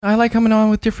I like coming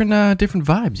on with different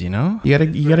vibes, you know? You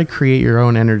gotta create your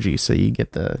own energy so you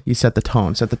set the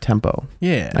tone, set the tempo.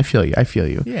 Yeah. I feel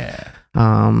you. Yeah.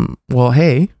 Well,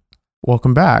 hey,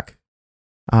 welcome back.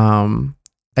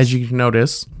 As you can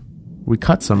notice, we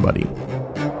cut somebody.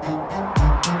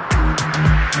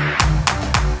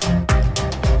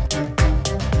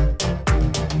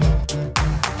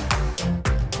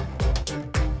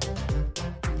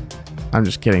 I'm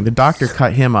just kidding. The doctor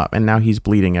cut him up and now he's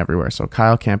bleeding everywhere. So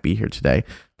Kyle can't be here today,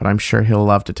 but I'm sure he'll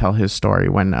love to tell his story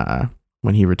when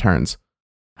he returns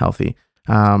healthy.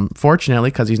 Fortunately,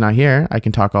 because he's not here, I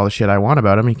can talk all the shit I want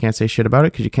about him. He can't say shit about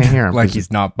it because you can't hear him. Like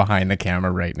he's not behind the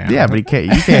camera right now. Yeah, but you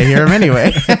can't hear him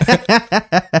anyway.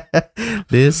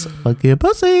 This fucking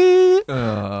pussy.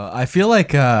 I feel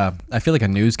like a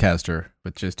newscaster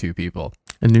with just two people.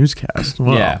 A newscast.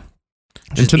 Well, yeah.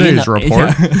 In today's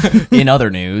report, in other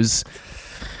news,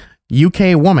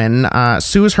 UK woman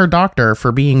sues her doctor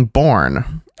for being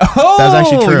born. Oh, that's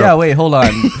actually true. Yeah, wait, hold on.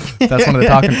 That's one of the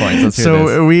talking points. Let's hear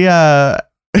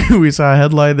this. We saw a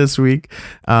headline this week.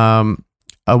 A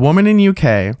woman in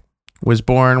UK was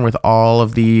born with all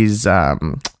of these.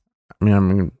 I'm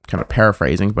kind of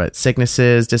paraphrasing, but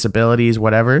sicknesses, disabilities,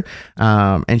 whatever.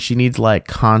 And she needs like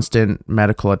constant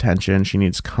medical attention. She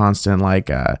needs constant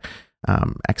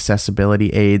accessibility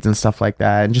aids and stuff like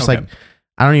that. And just I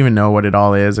don't even know what it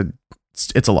all is.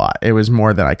 It's a lot. It was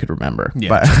more than I could remember. Yeah,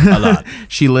 but a lot.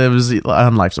 She lives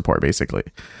on life support basically.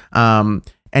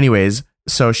 Anyways,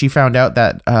 so she found out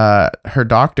that her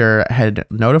doctor had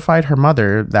notified her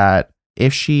mother that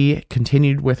if she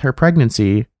continued with her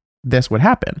pregnancy, this would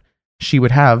happen. She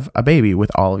would have a baby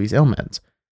with all of these ailments.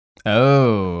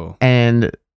 Oh.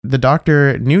 And the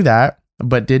doctor knew that,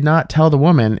 but did not tell the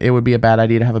woman it would be a bad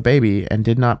idea to have a baby and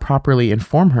did not properly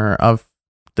inform her of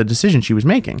the decision she was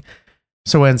making.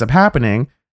 So what ends up happening,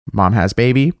 mom has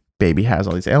baby has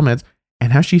all these ailments,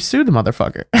 and now she sued the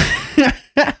motherfucker.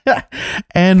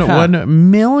 And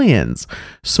won millions.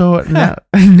 So now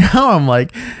I'm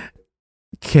like,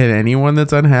 can anyone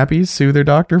that's unhappy sue their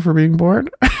doctor for being born?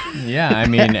 Yeah, I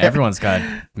mean, everyone's got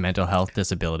mental health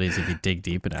disabilities if you dig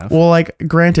deep enough. Well, like,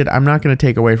 granted, I'm not going to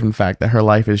take away from the fact that her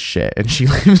life is shit and she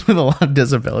lives with a lot of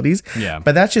disabilities. Yeah.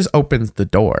 But that just opens the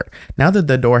door. Now that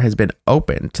the door has been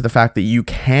opened to the fact that you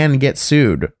can get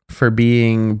sued for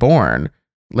being born,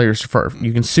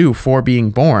 you can sue for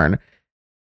being born,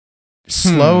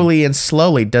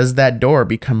 slowly does that door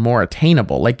become more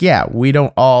attainable? Like, yeah, we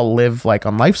don't all live like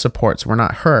on life support, so we're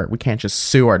not hurt. We can't just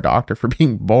sue our doctor for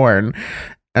being born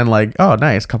and like, oh,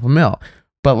 nice, couple mil.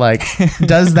 But like,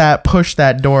 does that push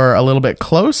that door a little bit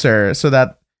closer so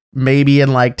that maybe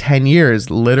in like 10 years,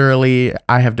 literally,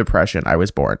 I have depression, I was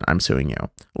born, I'm suing you.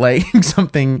 Like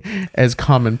something as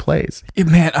commonplace.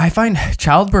 Man, I find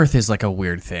childbirth is like a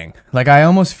weird thing. Like, I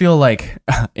almost feel like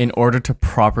in order to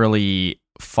properly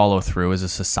follow through as a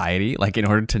society, like in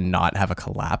order to not have a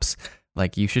collapse,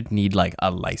 like you should need like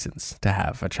a license to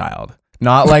have a child.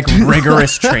 Not like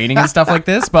rigorous training and stuff like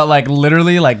this, but like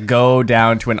literally like go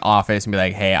down to an office and be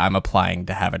like, hey, I'm applying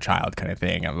to have a child kind of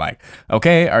thing. I'm like,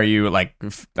 okay, are you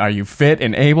fit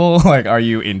and able? Like, are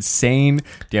you insane? Do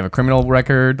you have a criminal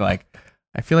record? Like,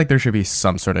 I feel like there should be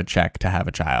some sort of check to have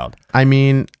a child. I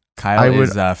mean, Kyle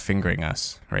is fingering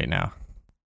us right now.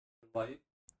 Light?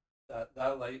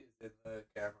 That light is in the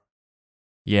camera.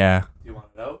 Yeah. Do you want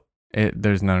it out?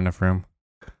 There's not enough room.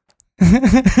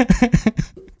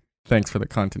 Thanks for the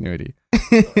continuity.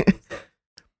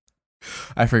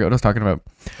 I forgot what I was talking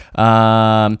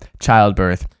about.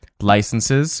 Childbirth.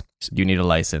 Licenses. You need a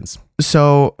license.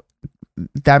 So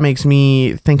that makes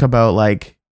me think about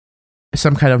like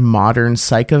some kind of modern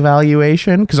psych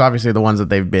evaluation, because obviously the ones that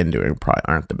they've been doing probably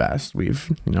aren't the best.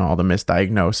 We've, all the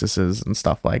misdiagnoses and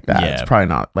stuff like that. Yeah. It's probably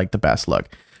not like the best look.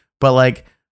 But like,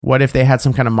 what if they had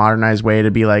some kind of modernized way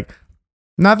to be like,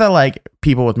 not that like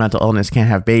people with mental illness can't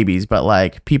have babies, but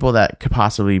like people that could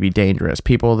possibly be dangerous,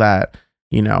 people that,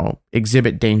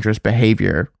 exhibit dangerous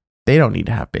behavior, they don't need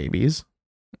to have babies.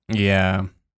 Yeah.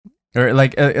 Or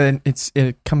like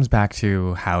it comes back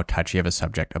to how touchy of a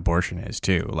subject abortion is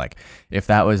too. Like if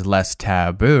that was less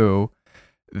taboo,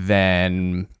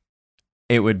 then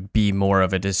it would be more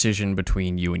of a decision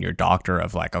between you and your doctor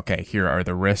of like, okay, here are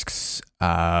the risks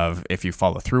of if you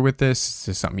follow through with this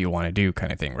is something you want to do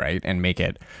kind of thing, right? And make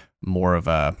it more of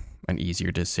an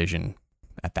easier decision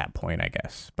at that point, I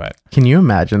guess. But can you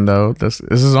imagine though? This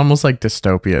is almost like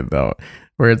dystopian though,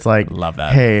 where it's like, love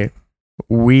that. Hey,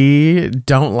 we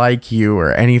don't like you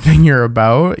or anything you're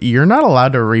about. You're not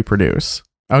allowed to reproduce.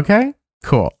 Okay,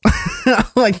 cool.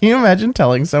 Like, can you imagine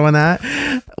telling someone that?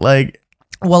 Like,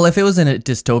 well, if it was in a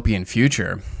dystopian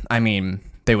future, I mean,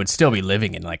 they would still be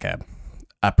living in like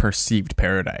a perceived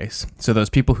paradise. So those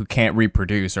people who can't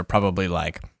reproduce are probably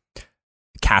like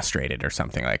castrated or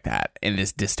something like that in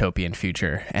this dystopian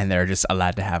future, and they're just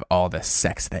allowed to have all the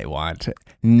sex they want,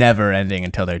 never ending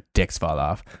until their dicks fall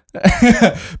off.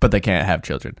 But they can't have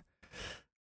children.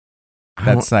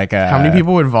 That's like how many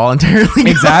people would voluntarily go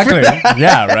exactly for that?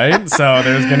 yeah, right. So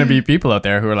there's gonna be people out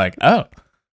there who are like, oh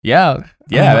yeah,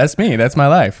 that's me, that's my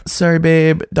life. Sorry,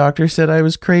 babe. Doctor said I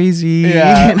was crazy.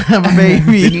 Yeah. Can't have a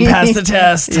baby. Didn't pass the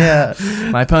test. Yeah.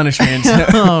 My punishment.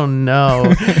 Oh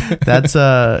no. That's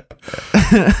on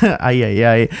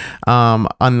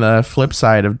the flip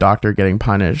side of doctor getting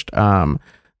punished,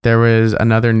 there was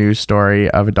another news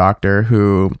story of a doctor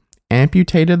who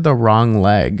amputated the wrong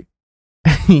leg.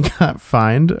 He got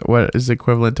fined what is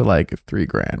equivalent to like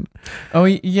 $3,000. Oh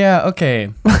yeah,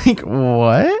 okay. Like,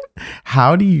 what?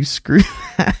 How do you screw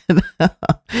that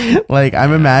up? Like,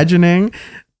 I'm imagining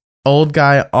old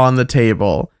guy on the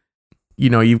table. You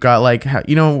know, you've got like,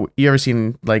 you ever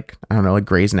seen like, I don't know, like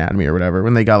Grey's Anatomy or whatever,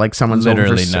 when they got like someone's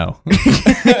Literally over no.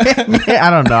 I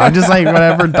don't know. I'm just like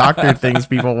whatever doctor things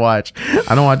people watch.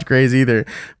 I don't watch Grey's either.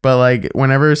 But like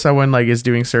whenever someone like is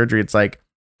doing surgery, it's like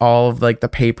all of like the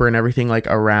paper and everything like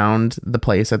around the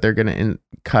place that they're gonna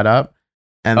cut up.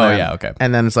 And Oh then, yeah, okay.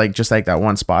 and then it's like just like that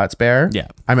one spot's bare. Yeah.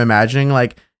 I'm imagining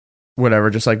like whatever,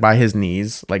 just like by his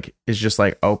knees, like is just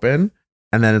like open,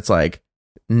 and then it's like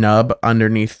nub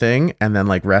underneath thing, and then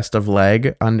like rest of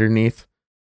leg underneath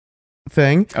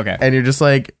thing, Okay. and you're just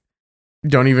like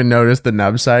don't even notice the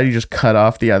nub side. You just cut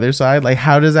off the other side. Like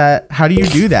how do you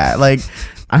do that? Like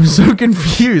I'm so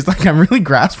confused. Like I'm really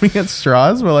grasping at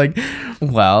straws, but like,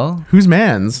 Well, whose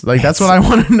man's? Like that's what I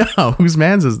want to know. Whose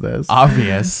man's is this?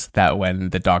 obvious that when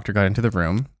the doctor got into the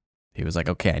room, he was like,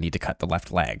 okay, I need to cut the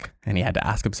left leg. And he had to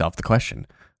ask himself the question,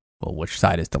 well, which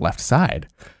side is the left side?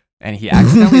 And he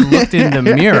accidentally looked in the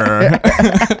mirror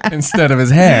instead of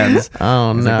his hands.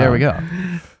 Oh He's no! like, there we go.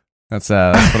 That's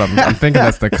what I'm thinking.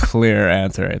 That's the clear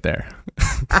answer right there.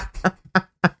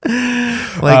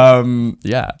 Like,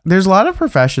 yeah. there's a lot of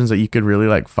professions that you could really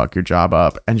like fuck your job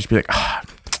up and just be like, oh,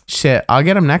 shit, I'll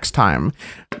get him next time.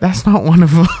 That's not one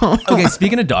of them. Okay,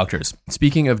 speaking of doctors,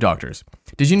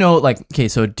 did you know, like, okay,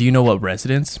 so do you know what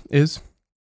residence is?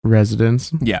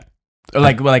 Residence. Yeah.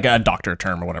 Like a doctor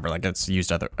term or whatever, like it's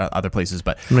used other places,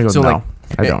 but I'm gonna go, so no, like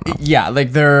I don't know. yeah, like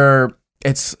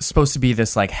it's supposed to be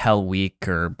this like hell week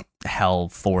or hell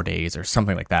 4 days or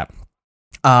something like that.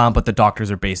 But the doctors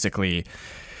are basically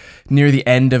near the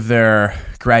end of their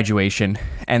graduation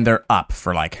and they're up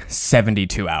for like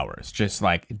 72 hours, just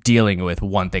like dealing with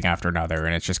one thing after another.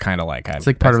 And it's just kind of like, It's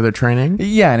like part of their training.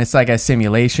 yeah. And it's like a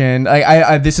simulation.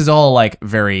 I this is all like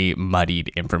very muddied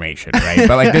information, right?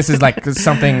 But like, this is like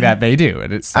something that they do.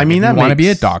 And it's like, I mean, if that you want to be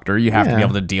a makes- doctor, you have to be yeah.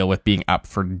 able to deal with being up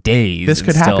for days. This and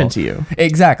could happen to still- you.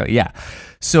 Exactly. Yeah.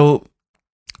 So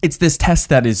it's this test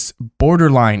that is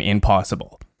borderline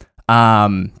impossible.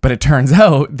 But it turns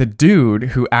out the dude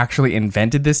who actually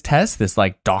invented this test, this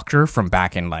like doctor from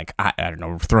back in like, I don't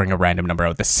know, throwing a random number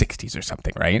out, the 60s or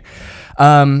something, right?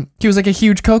 He was like a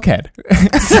huge cokehead.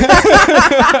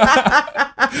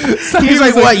 So he He's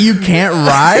was like, what? You can't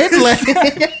ride? Like,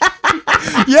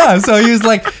 yeah, so he was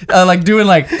like doing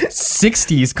like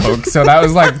 60s coke, so that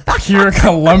was like pure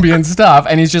Colombian stuff,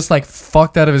 and he's just like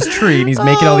fucked out of his tree, and he's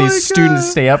making all Oh these my students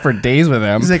God. stay up for days with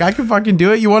him. he's like, I can fucking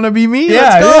do it. You want to be me? Yeah,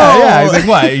 Let's go. yeah. He's like,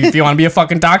 what? If you want to be a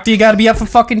fucking doctor, you got to be up for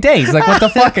fucking days. Like, what the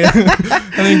fuck? And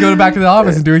then you go back to the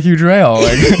office and do a huge rail.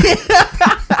 Like,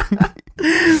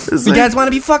 It's you like, guys want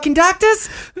to be fucking doctors?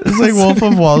 it's like Wolf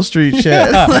of Wall Street shit.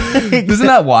 Yeah. Like, Isn't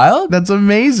that wild? that's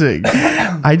amazing.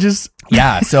 I just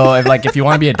So if you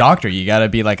want to be a doctor, you got to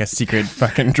be like a secret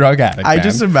fucking drug addict. I man.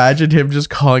 just imagined him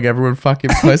just calling everyone fucking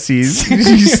pussies.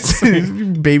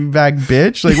 Baby back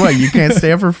bitch. Like, what? You can't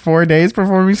stay up for 4 days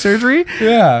performing surgery?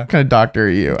 yeah. What kind of doctor are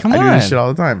you? Come I do this on. shit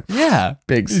all the time. Yeah.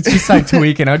 Bigs. It's just like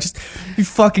tweaking out. Just, you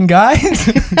fucking guys.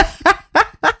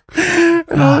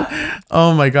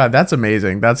 Oh my god, that's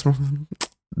amazing.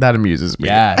 That amuses me.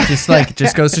 Yeah.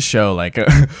 Just goes to show like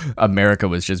America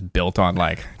was just built on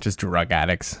like just drug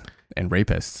addicts and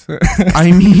rapists.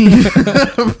 I mean,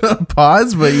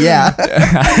 pause, but yeah.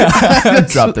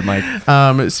 Drop the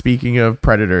mic. Speaking of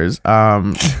predators,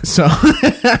 so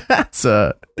that's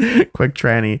a quick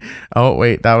tranny. Oh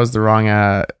wait, that was the wrong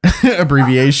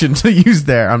abbreviation to use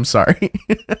there. I'm sorry.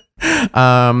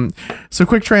 So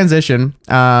quick transition.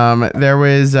 There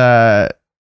was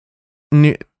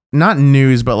not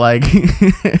news, but like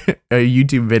a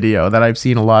YouTube video that I've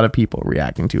seen a lot of people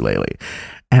reacting to lately,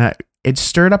 and it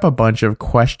stirred up a bunch of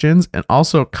questions and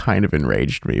also kind of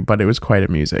enraged me, but it was quite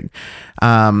amusing.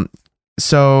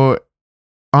 So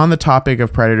on the topic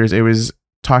of predators, it was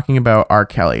talking about R.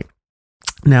 Kelly.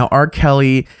 Now, R.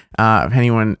 Kelly, if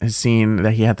anyone has seen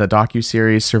that he had the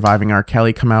docuseries Surviving R.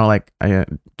 Kelly come out like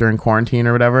during quarantine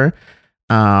or whatever,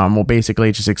 well, basically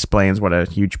it just explains what a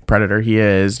huge predator he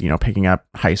is, picking up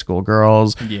high school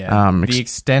girls. Yeah. The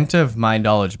extent of my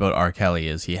knowledge about R. Kelly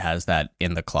is he has that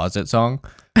In the Closet song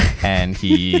and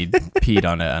he peed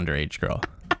on an underage girl.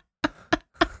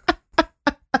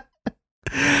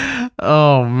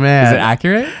 Oh man. Is it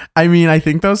accurate? I mean, I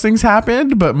think those things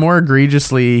happened, but more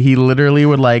egregiously, he literally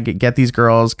would like get these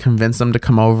girls, convince them to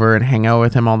come over and hang out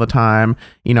with him all the time.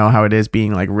 You know how it is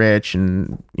being like rich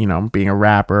and, being a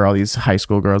rapper. All these high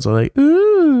school girls are like,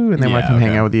 ooh, and they want to come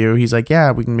hang out with you. He's like,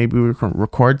 yeah, we can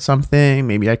record something.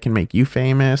 Maybe I can make you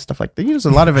famous. Stuff like that. There's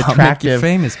a lot of attractive, I'll make you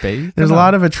famous, baby. There's a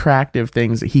lot of attractive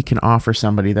things that he can offer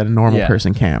somebody that a normal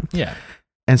person can. Yeah.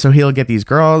 And so he'll get these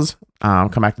girls, come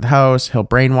back to the house. He'll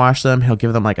brainwash them. He'll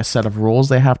give them like a set of rules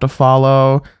they have to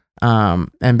follow.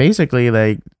 And basically,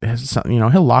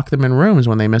 he'll lock them in rooms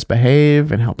when they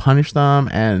misbehave, and he'll punish them,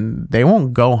 and they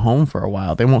won't go home for a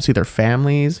while. They won't see their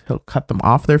families. He'll cut them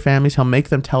off their families. He'll make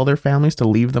them tell their families to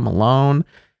leave them alone.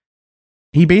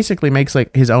 He basically makes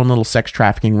like his own little sex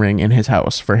trafficking ring in his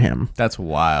house for him. That's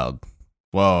wild.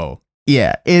 Whoa.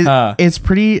 Yeah, it's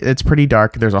pretty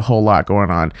dark. There's a whole lot going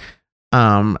on.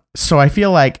 So I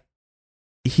feel like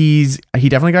he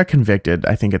definitely got convicted.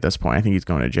 I think at this point, I think he's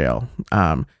going to jail.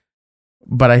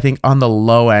 But I think on the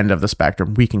low end of the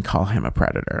spectrum, we can call him a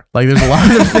predator. Like there's a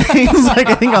lot of things, like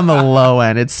I think on the low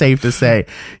end, it's safe to say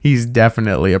he's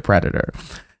definitely a predator.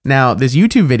 Now, this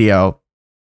YouTube video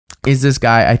is this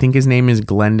guy, I think his name is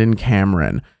Glendon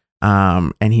Cameron.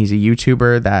 And he's a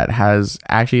YouTuber that has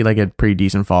actually like a pretty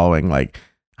decent following, like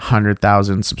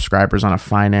 100,000 subscribers on a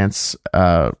finance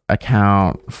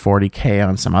account, 40K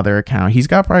on some other account. He's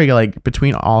got probably like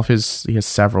between all of he has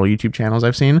several YouTube channels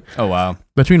I've seen. Oh, wow.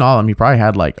 Between all of them, he probably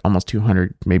had like almost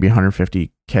 200, maybe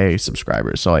 150K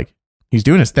subscribers. So like he's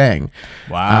doing his thing.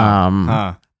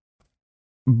 Wow.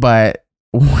 But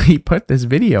he put this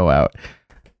video out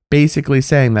basically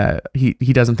saying that he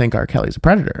doesn't think R. Kelly's a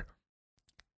predator.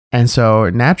 And so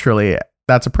naturally,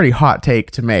 that's a pretty hot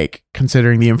take to make,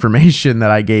 considering the information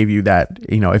that I gave you that,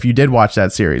 if you did watch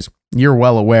that series, you're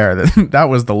well aware that that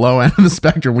was the low end of the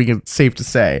spectrum, safe to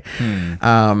say.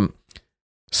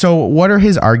 So what are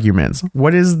his arguments?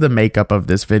 What is the makeup of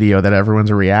this video that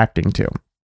everyone's reacting to?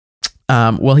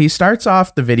 Well, he starts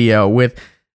off the video with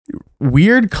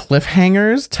weird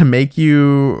cliffhangers to make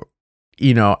you,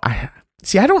 I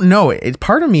don't know.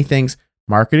 Part of me thinks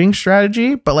marketing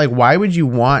strategy, but like, why would you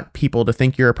want people to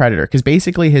think you're a predator? Because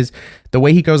basically the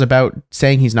way he goes about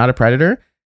saying he's not a predator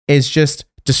is just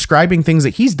describing things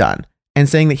that he's done and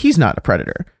saying that he's not a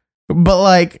predator. But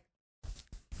like,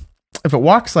 if it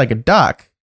walks like a duck,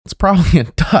 it's probably a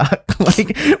duck.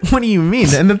 Like, what do you mean?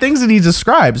 And the things that he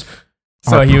describes,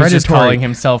 so he was just calling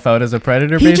himself out as a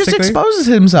predator. He just exposes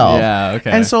himself. Yeah.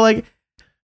 Okay. And so like,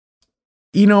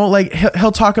 like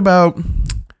he'll talk about.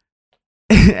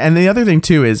 And the other thing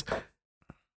too is,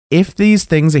 if these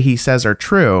things that he says are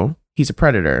true, he's a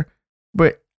predator.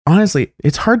 But honestly,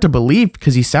 it's hard to believe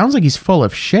because he sounds like he's full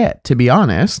of shit, to be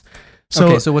honest.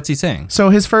 So what's he saying? So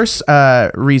his first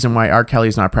reason why R.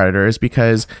 Kelly's not a predator is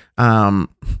because,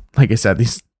 like I said,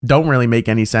 these don't really make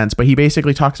any sense. But he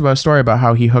basically talks about a story about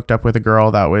how he hooked up with a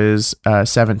girl that was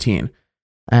 17.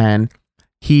 And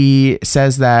he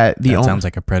says that sounds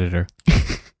like a predator.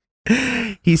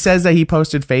 He says that he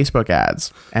posted Facebook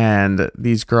ads, and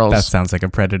these girls... That sounds like a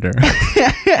predator.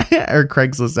 Or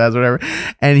Craigslist ads, whatever.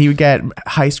 And he would get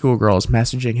high school girls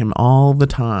messaging him all the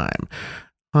time.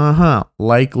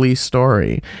 Likely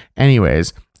story.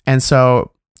 Anyways, and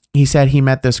so he said he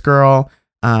met this girl.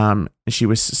 She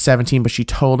was 17, but she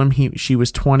told him she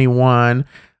was 21.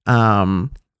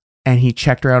 And he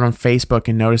checked her out on Facebook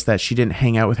and noticed that she didn't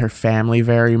hang out with her family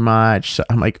very much. So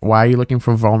I'm like, why are you looking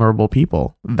for vulnerable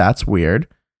people? That's weird.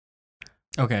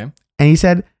 Okay. And he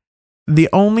said the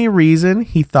only reason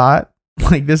he thought,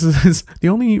 like, this is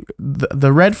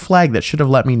the red flag that should have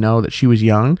let me know that she was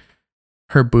young,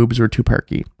 her boobs were too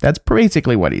perky. That's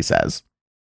basically what he says.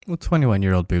 Well,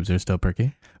 21-year-old boobs are still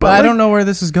perky. But I don't know where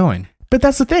this is going. But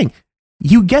that's the thing.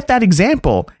 You get that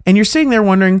example, and you're sitting there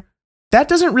wondering, that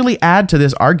doesn't really add to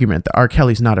this argument that R.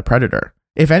 Kelly's not a predator.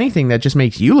 If anything, that just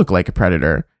makes you look like a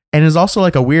predator and is also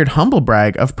like a weird humble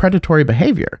brag of predatory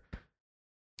behavior.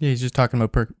 Yeah, he's just talking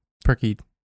about perky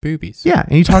boobies. Yeah,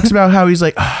 and he talks about how he's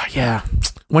like, oh, yeah.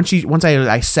 Once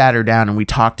I sat her down and we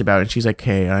talked about it, and she's like,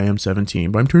 hey, I am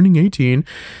 17, but I'm turning 18.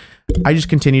 I just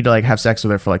continued to like have sex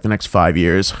with her for like the next 5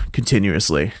 years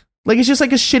continuously. Like, it's just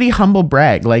like a shitty humble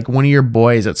brag. Like one of your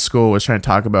boys at school was trying to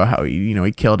talk about how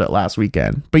he killed it last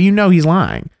weekend, but he's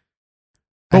lying.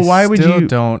 But why would you?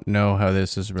 Don't know how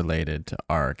this is related to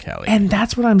R. Kelly. And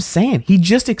that's what I'm saying. He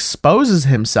just exposes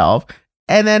himself,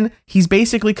 and then he's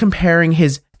basically comparing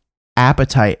his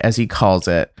appetite, as he calls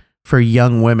it, for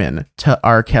young women to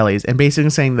R. Kelly's, and basically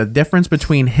saying the difference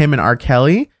between him and R.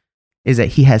 Kelly is that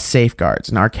he has safeguards,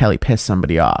 and R. Kelly pissed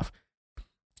somebody off.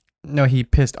 No, he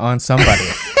pissed on somebody.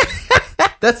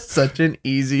 That's such an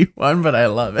easy one, but I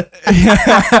love it.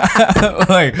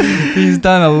 Like, he's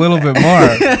done a little bit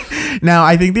more. Now,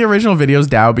 I think the original video is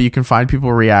down, but you can find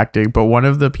people reacting. But one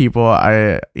of the people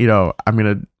I'm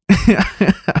gonna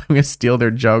I'm gonna steal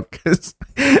their joke because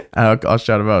I'll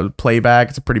shout about Playback.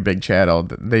 It's a pretty big channel.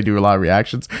 They do a lot of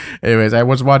reactions. Anyways, I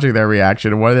was watching their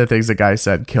reaction, and one of the things the guy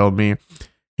said killed me.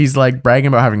 He's like bragging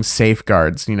about having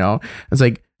safeguards. It's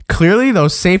like, clearly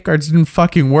those safeguards didn't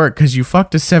fucking work because you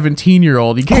fucked a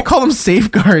 17-year-old. You can't call them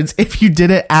safeguards if you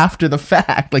did it after the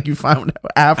fact, like you found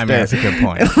out after. I mean, that's a good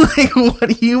point. Like, what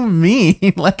do you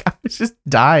mean? Like, I was just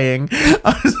dying.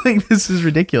 I was like, this is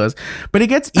ridiculous. But it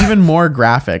gets even more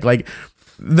graphic. Like,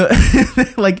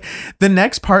 the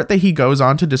next part that he goes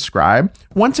on to describe,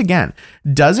 once again,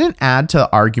 doesn't add to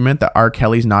the argument that R.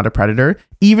 Kelly's not a predator,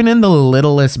 even in the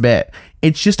littlest bit.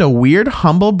 It's just a weird,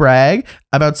 humble brag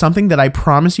about something that I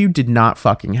promise you did not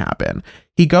fucking happen.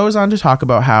 He goes on to talk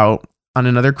about how, on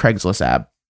another Craigslist app,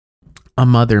 a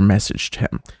mother messaged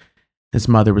him. His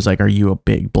mother was like, "Are you a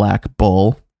big black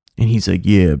bull?" And he's like,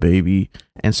 "Yeah, baby."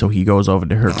 And so he goes over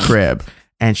to her crib,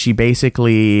 and she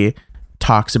basically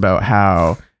talks about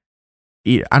how,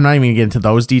 I'm not even gonna get into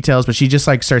those details, but she just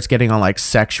like starts getting on like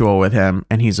sexual with him,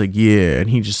 and he's like, "Yeah." And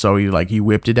he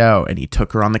whipped it out, and he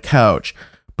took her on the couch.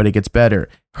 But it gets better.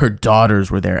 Her daughters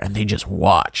were there, and they just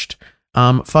watched.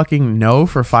 Fucking no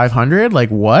for 500. Like,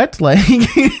 what? Like,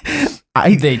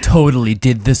 they totally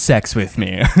did the sex with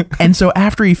me. And so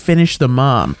after he finished the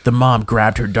mom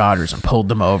grabbed her daughters and pulled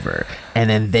them over, and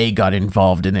then they got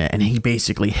involved in it, and he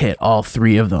basically hit all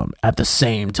three of them at the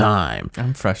same time.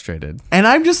 I'm frustrated. And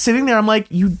I'm just sitting there, I'm like,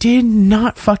 you did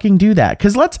not fucking do that.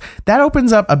 Because that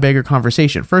opens up a bigger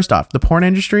conversation. First off, the porn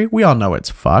industry, we all know it's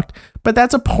fucked, but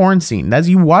that's a porn scene. That's,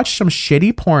 you watched some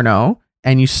shitty porno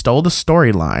and you stole the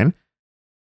storyline,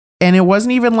 and it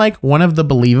wasn't even like one of the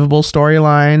believable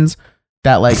storylines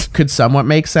that like could somewhat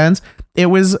make sense. It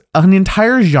was an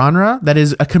entire genre that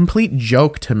is a complete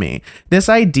joke to me. This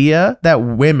idea that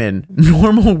women,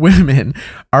 normal women,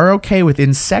 are okay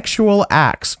with sexual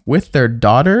acts with their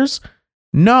daughters.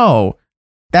 No,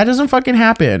 that doesn't fucking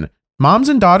happen. Moms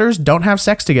and daughters don't have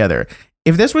sex together.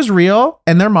 If this was real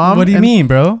and their mom... What do you mean,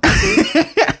 bro?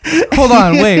 Hold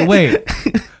on, wait.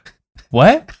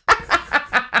 What?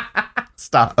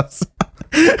 Stop.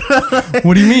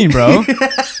 What do you mean, bro?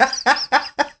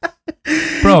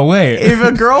 Bro, wait. If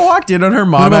a girl walked in on her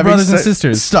mom, what about brothers and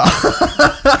sisters? Stop.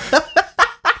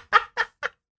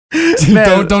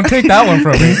 Don't take that one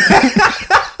from me.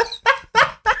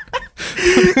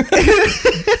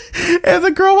 If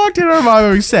the girl walked in on her mom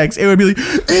having sex, it would be like,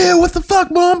 "Ew, what the fuck,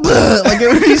 mom?" Like,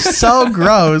 it would be so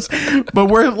gross. But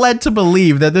we're led to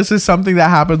believe that this is something that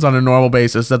happens on a normal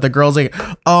basis, that the girl's like,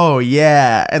 "Oh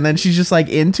yeah," and then she's just like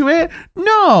into it.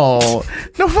 No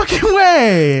fucking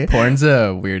way. Porn's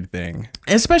a weird thing,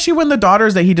 especially when the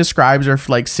daughters that he describes are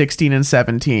like 16 and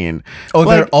 17. Oh, like,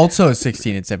 they're also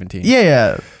 16 and 17.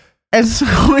 Yeah. And so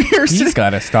he's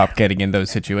got to stop getting in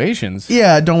those situations.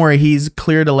 Yeah, don't worry. He's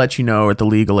clear to let you know what the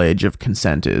legal age of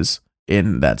consent is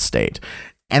in that state.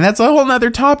 And that's a whole nother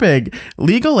topic.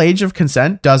 Legal age of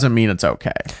consent doesn't mean it's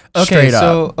okay. Straight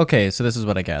up. So this is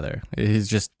what I gather.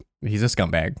 He's a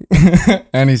scumbag.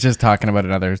 And he's just talking about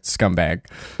another scumbag.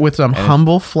 With some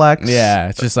humble flex. Yeah,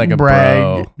 it's just like a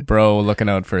brag. Bro looking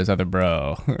out for his other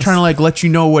bro. Trying to like let you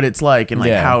know what it's like and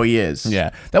like how he is.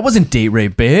 Yeah. That wasn't date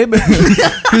rape, babe.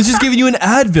 He was just giving you an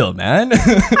Advil, man.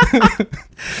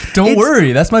 Don't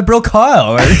worry. That's my bro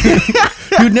Kyle.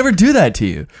 He would never do that to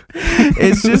you.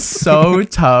 It's just so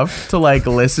tough to like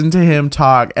listen to him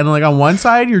talk. And like on one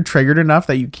side, you're triggered enough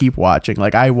that you keep watching.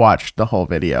 Like I watched the whole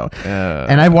video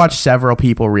and I've watched several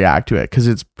people react to it because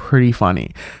it's pretty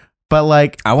funny. But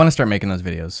like, I want to start making those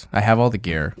videos. I have all the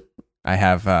gear. I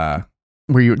have,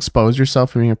 where you expose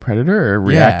yourself to being a predator or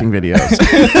reacting videos?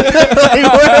 Like,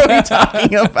 what are we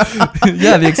talking about?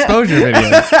 Yeah, the exposure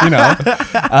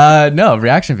videos, No,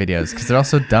 reaction videos because they're all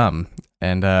so dumb.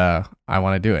 and I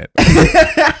want to do it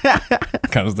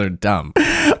because they're dumb.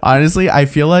 Honestly, I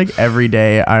feel like every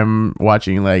day I'm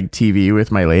watching like TV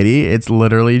with my lady, it's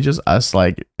literally just us,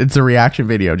 like it's a reaction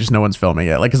video, just no one's filming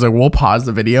it. Like, cause like we'll pause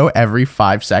the video every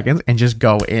 5 seconds and just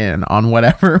go in on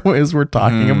whatever it is we're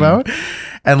talking about.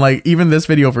 And like even this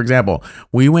video, for example,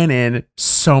 we went in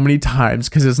so many times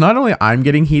because it's not only I'm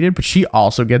getting heated, but she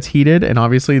also gets heated. And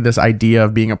obviously this idea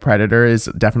of being a predator is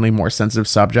definitely a more sensitive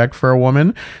subject for a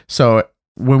woman. So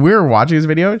when we were watching this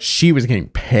video, she was getting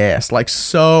pissed, like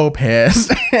so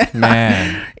pissed.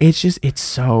 Man, it's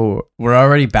so. we're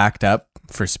already backed up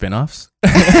for spin-offs.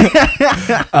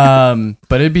 But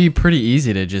it'd be pretty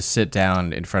easy to just sit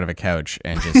down in front of a couch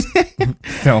and just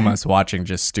film us watching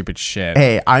just stupid shit.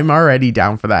 Hey, I'm already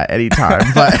down for that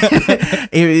anytime. But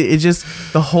it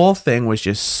just, the whole thing was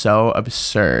just so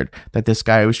absurd that this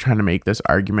guy was trying to make this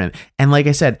argument. And like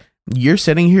I said, you're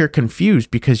sitting here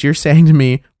confused because you're saying to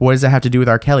me, what does that have to do with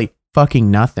R. Kelly? Fucking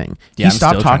nothing. Yeah, He I'm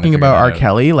stopped still trying to talking figure about that R. out.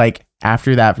 Kelly like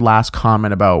after that last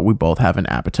comment about we both have an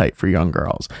appetite for young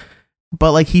girls.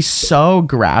 But like he's so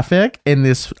graphic in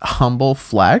this humble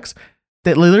flex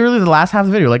that literally the last half of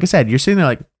the video, like I said, you're sitting there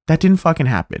like, that didn't fucking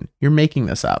happen. You're making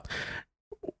this up.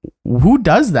 Who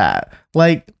does that?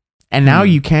 Like, and now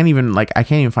you can't even, like, I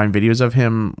can't even find videos of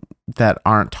him that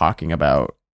aren't talking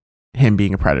about him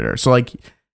being a predator. So like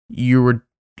you were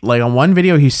like on one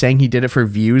video, he's saying he did it for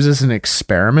views as an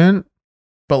experiment,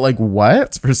 but like what?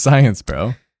 It's for science,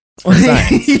 bro. It's for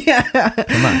science. Yeah.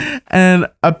 Come on. And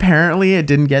apparently it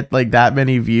didn't get like that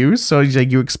many views. So he's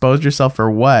like, you exposed yourself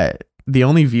for what? The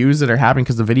only views that are happening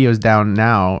because the video's down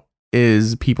now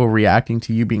is people reacting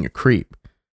to you being a creep.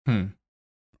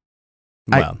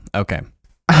 Well, okay.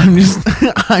 I'm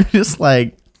just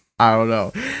like, I don't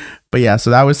know. But yeah, so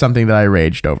that was something that I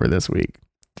raged over this week.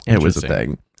 It was a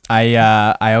Interesting. thing.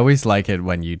 I always like it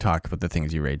when you talk about the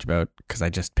things you rage about because I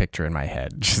just picture in my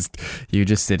head just you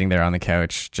just sitting there on the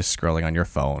couch just scrolling on your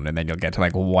phone, and then you'll get to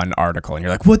like one article and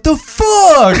you're like, what the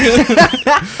fuck?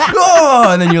 Oh,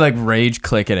 and then you like rage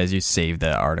click it as you save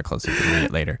the article so you can read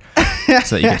it later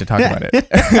so that you get to talk about it.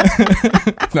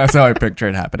 That's how I picture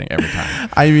it happening every time.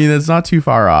 I mean, it's not too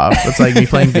far off. It's like me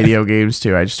playing video games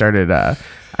too. I just started I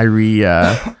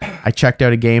checked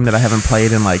out a game that I haven't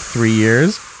played in like 3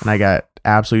 years and I got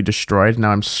absolutely destroyed.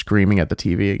 Now I'm screaming at the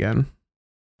TV again.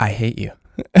 I hate you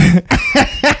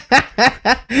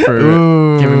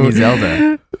for giving me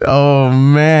Zelda. Oh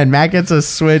man, Matt gets a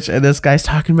Switch and this guy's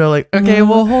talking about like, Okay,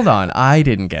 well, hold on. I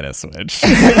didn't get a Switch.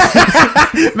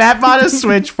 Matt bought a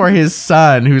Switch for his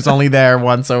son who's only there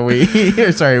once a week.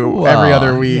 Sorry, every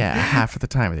other week. Yeah, half of the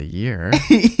time of the year.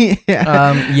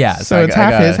 Yeah. Yeah. So it's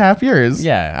half his, half yours.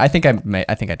 Yeah, I think I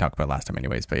talked about it last time,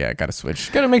 anyways. But yeah, I got to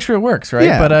switch. Got to make sure it works, right?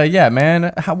 Yeah. But yeah,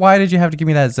 man, why did you have to give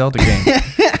me that Zelda game?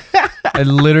 I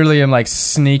literally am like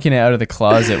sneaking it out of the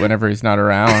closet whenever he's not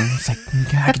around. It's like,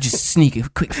 I could just sneak a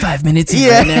quick 5 minutes in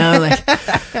right now. Like,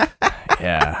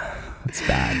 yeah, it's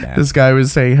bad, man. This guy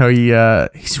was saying how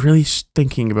he's really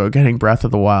thinking about getting Breath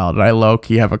of the Wild, and I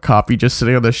low-key have a copy just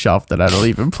sitting on the shelf that I don't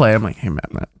even play. I'm like, hey,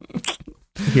 Matt,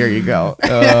 here you go.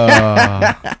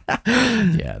 Yeah,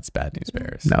 it's bad news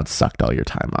bears. Now it's sucked all your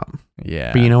time up.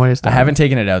 Yeah, But you know what? It's I haven't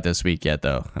taken it out this week yet,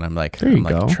 though, and I'm like, There you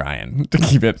go. trying to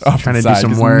keep it off Trying the to do side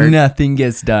some 'cause work. Nothing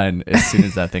gets done as soon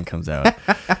as that thing comes out.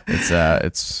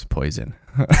 It's poison.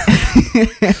 And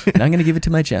I'm gonna give it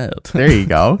to my child. There you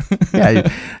go. Yeah,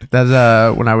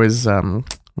 that's when I was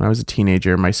a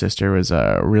teenager, my sister was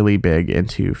really big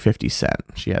into 50 Cent.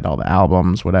 She had all the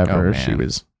albums, whatever. Oh, she man.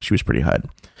 was pretty hood.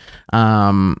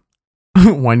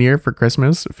 One year for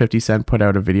Christmas, 50 Cent put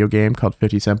out a video game called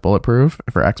 50 Cent Bulletproof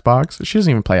for Xbox. She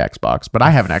doesn't even play Xbox, but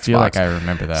I have an Xbox. I feel like I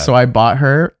remember that. So I bought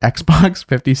her Xbox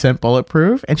 50 Cent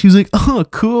Bulletproof, and she was like, oh,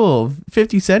 cool,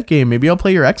 50 Cent game. Maybe I'll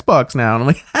play your Xbox now. And I'm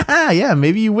like, haha, yeah,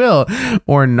 maybe you will.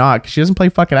 Or not, 'cause she doesn't play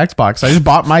fucking Xbox. So I just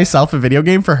bought myself a video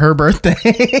game for her birthday.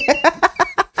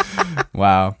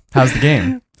 Wow, how's the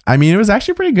game? I mean, it was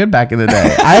actually pretty good back in the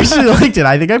day. I actually liked it.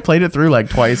 I think I played it through like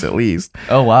twice at least.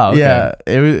 Oh wow, okay. Yeah,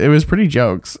 it was pretty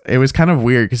jokes. It was kind of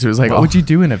weird because it was like, What would you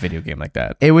do in a video game like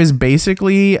that? it was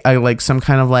basically like some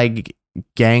kind of like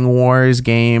gang wars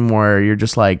game where you're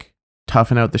just like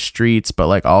toughing out the streets, but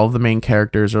like all of the main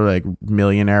characters are like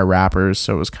millionaire rappers,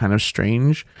 so it was kind of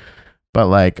strange. But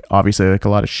like obviously like a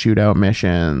lot of shootout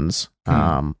missions,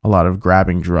 a lot of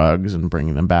grabbing drugs and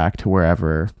bringing them back to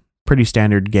wherever. Pretty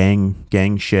standard gang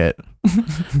shit.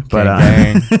 But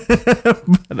Gang.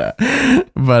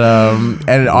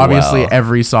 and obviously Wow.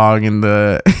 every song in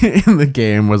the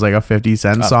game was like a 50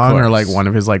 Cent Of song or course. like one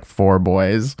of his like 4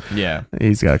 boys. Yeah,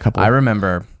 He's got a couple. I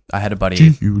remember I had a buddy.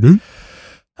 G-Unit.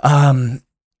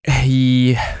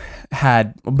 He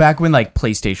had back when like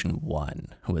PlayStation 1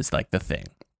 was like the thing.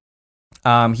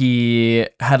 He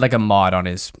had like a mod on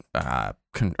his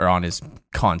on his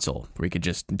console where he could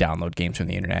just download games from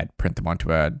the internet, print them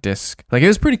onto a disc. Like it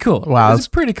was pretty cool. Wow, it was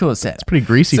pretty cool set. It's pretty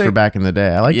greasy for back in the day.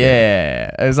 I like it.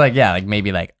 Yeah, it was like like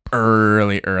maybe like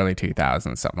early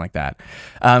 2000s, something like that.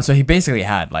 So he basically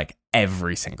had like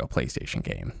every single PlayStation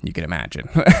game you could imagine.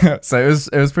 So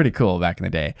it was pretty cool back in the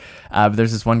day. But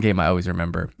there's this one game I always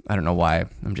remember. I don't know why.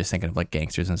 I'm just thinking of like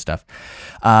gangsters and stuff.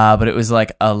 But it was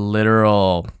like a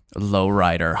literal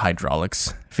lowrider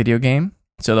hydraulics video game.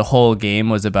 So the whole game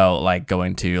was about like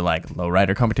going to like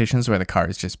lowrider competitions where the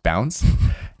cars just bounce,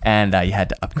 and you had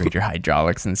to upgrade your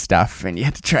hydraulics and stuff, and you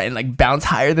had to try and like bounce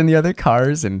higher than the other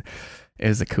cars, and it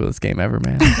was the coolest game ever,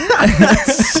 man.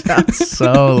 Sounds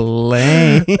so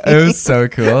lame. It was so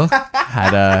cool.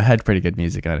 Had pretty good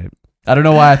music on it. I don't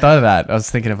know why I thought of that. I was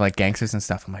thinking of like gangsters and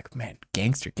stuff. I'm like, man,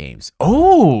 gangster games.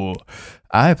 Oh,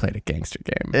 I played a gangster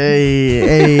game.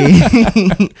 Hey.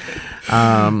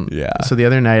 Yeah. So the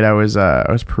other night I was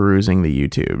perusing the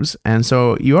YouTubes, and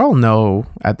so you all know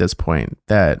at this point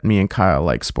that me and Kyle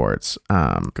like sports.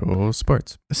 Go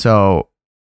sports. So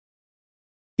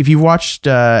if you've watched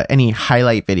any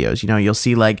highlight videos, you'll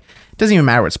see like it doesn't even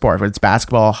matter what sport, but it's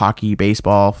basketball, hockey,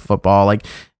 baseball, football. Like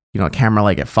a camera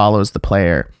like it follows the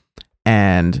player.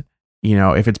 And,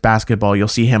 if it's basketball, you'll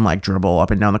see him like dribble up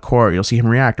and down the court. You'll see him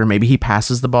react, or maybe he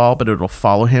passes the ball, but it'll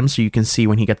follow him. So you can see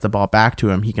when he gets the ball back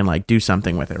to him, he can like do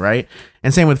something with it. Right.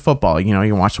 And same with football, you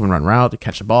can watch someone run route to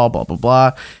catch the ball, blah, blah,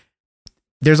 blah.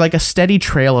 There's like a steady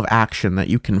trail of action that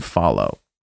you can follow.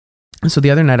 And so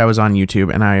the other night I was on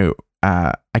YouTube and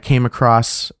I came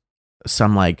across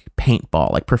some like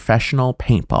paintball, like professional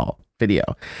paintball video.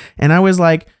 And I was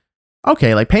like,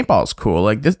 okay, like paintball is cool.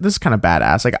 Like this is kind of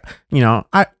badass. Like,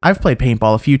 I've played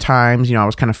paintball a few times. I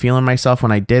was kind of feeling myself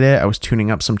when I did it. I was tuning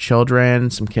up some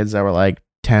children, some kids that were like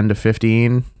 10 to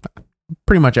 15.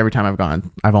 Pretty much every time I've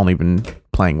gone, I've only been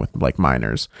playing with like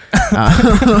minors.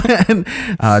 And,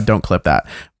 don't clip that.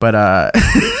 But oh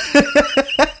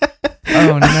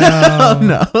no. Oh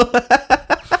no.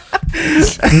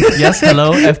 Yes,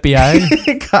 hello,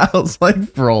 FBI. Kyle's like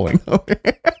rolling over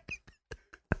here.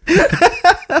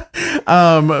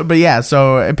 But yeah,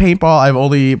 so paintball, I've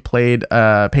only played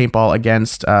paintball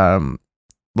against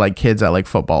like kids at like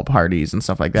football parties and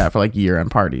stuff like that for like year-end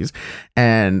parties,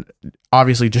 and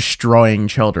obviously destroying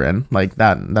children, like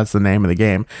that's the name of the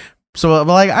game. So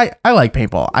like I like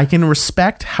paintball. I can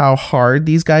respect how hard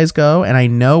these guys go, and I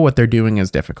know what they're doing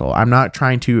is difficult. I'm not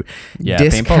trying to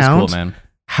discount cool, man.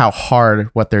 How hard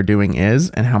what they're doing is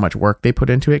and how much work they put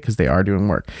into it, because they are doing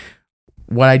work.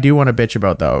 What I do want to bitch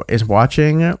about, though, is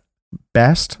watching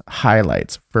best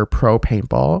highlights for pro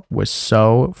paintball was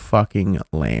so fucking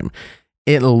lame.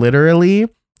 It literally,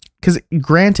 because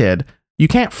granted, you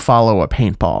can't follow a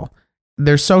paintball.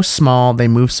 They're so small, they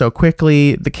move so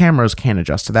quickly, the cameras can't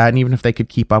adjust to that. And even if they could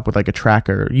keep up with like a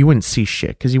tracker, you wouldn't see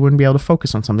shit because you wouldn't be able to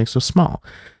focus on something so small.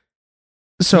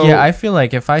 So yeah, I feel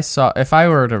like if I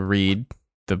were to read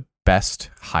the best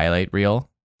highlight reel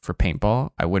for paintball,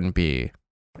 I wouldn't be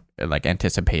like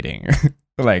anticipating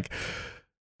like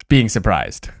being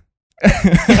surprised.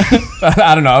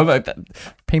 I don't know, but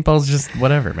paintball's just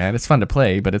whatever, man. It's fun to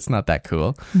play, but it's not that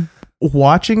cool.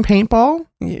 Watching paintball,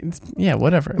 yeah,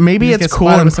 whatever. Maybe it's cool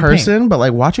in person, but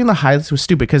like watching the highlights was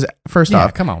stupid. Because first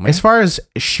off, come on, man. As far as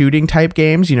shooting type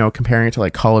games, comparing it to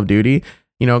like Call of Duty,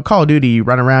 Call of Duty, you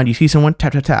run around, you see someone,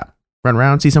 tap tap tap, run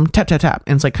around, see someone, tap tap tap,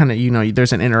 and it's like kind of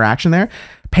there's an interaction there.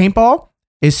 Paintball,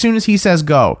 as soon as he says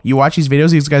go, you watch these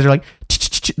videos, these guys are like,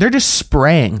 they're just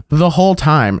spraying the whole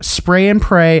time. Spray and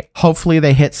pray. Hopefully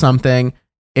they hit something.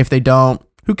 If they don't,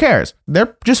 who cares?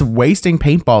 They're just wasting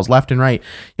paintballs left and right.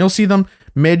 You'll see them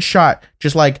mid-shot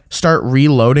just like start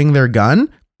reloading their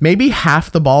gun. Maybe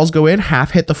half the balls go in,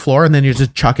 half hit the floor, and then you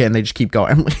just chuck it and they just keep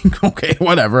going. I'm like, okay,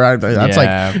 whatever. That's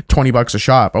like $20 a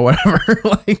shot, but whatever.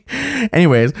 Like,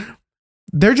 anyways,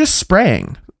 they're just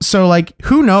spraying. So like,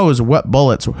 who knows what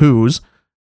bullets whose?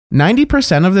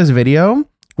 90% of this video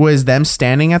was them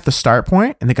standing at the start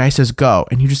point and the guy says go,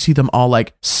 and you just see them all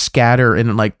like scatter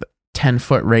in like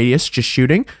 10-foot radius just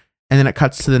shooting, and then it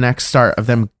cuts to the next start of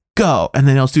them go, and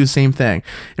then they'll do the same thing.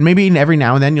 And maybe every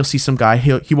now and then you'll see some guy,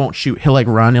 he won't shoot, he'll like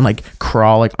run and like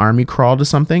crawl, like army crawl to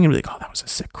something, and be like, oh, that was a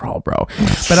sick crawl, bro.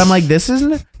 But I'm like, this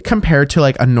isn't compared to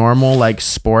like a normal like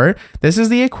sport. This is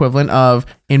the equivalent of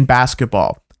in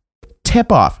basketball,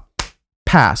 tip off,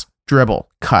 pass, dribble,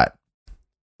 cut.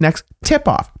 Next, tip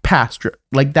off, pass,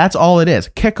 like that's all it is.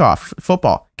 Kickoff,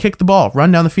 football, kick the ball,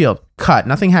 run down the field, cut.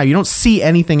 Nothing happens. You don't see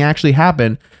anything actually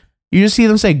happen. You just see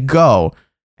them say go,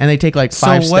 and they take like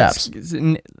 5 steps.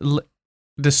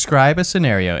 describe a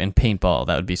scenario in paintball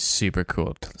that would be super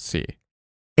cool to see.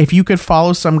 If you could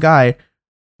follow some guy,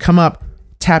 come up,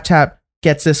 tap, tap,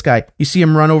 gets this guy. You see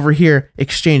him run over here,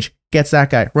 exchange, gets that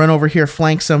guy. Run over here,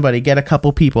 flank somebody, get a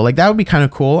couple people. Like, that would be kind of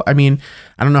cool. I mean,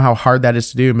 I don't know how hard that is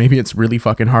to do. Maybe it's really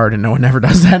fucking hard and no one ever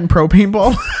does that in pro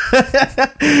paintball.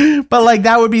 But, like,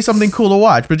 that would be something cool to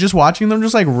watch. But just watching them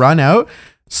just, like, run out,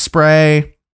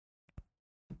 spray.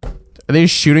 Are they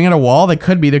just shooting at a wall? They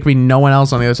could be. There could be no one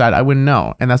else on the other side. I wouldn't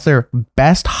know. And that's their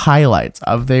best highlights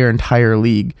of their entire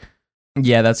league.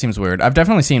 Yeah, that seems weird. I've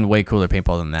definitely seen way cooler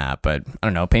paintball than that, but I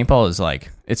don't know. Paintball is like,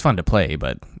 it's fun to play,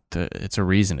 but it's a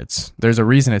reason there's a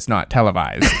reason it's not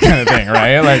televised kind of thing,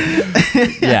 right?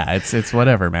 Like, yeah, it's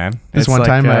whatever, man. This it's one like,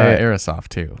 time Airsoft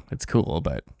too. It's cool,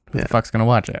 but who the fuck's gonna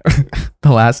watch it?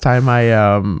 The last time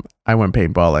I went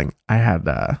paintballing, I had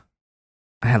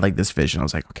like this vision. I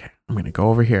was like, okay, I'm gonna go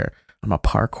over here. I'm gonna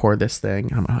parkour this thing.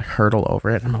 I'm gonna like hurdle over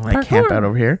it. I'm gonna like camp out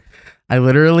over here. I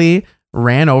literally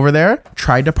ran over there,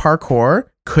 tried to parkour,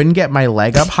 couldn't get my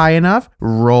leg up high enough,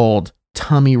 rolled,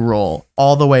 tummy roll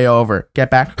all the way over,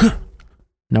 get back.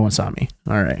 No one saw me.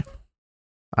 All right.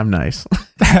 I'm nice.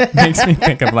 That makes me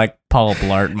think of like Paul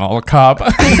Blart Mall Cop.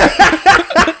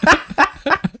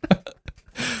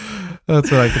 That's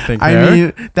what I could think. I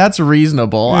mean, that's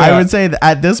reasonable. Yeah. I would say that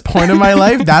at this point in my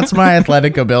life, that's my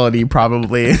athletic ability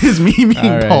probably, is me being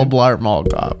All right. Paul Blart Mall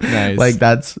Cop. Nice. Like,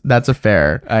 that's a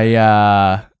fair.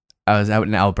 I was out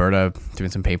in Alberta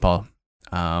doing some paintball.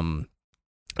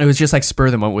 It was just like spur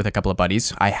of the moment with a couple of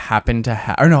buddies. I happened to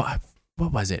have, or no,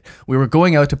 what was it? We were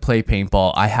going out to play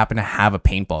paintball. I happened to have a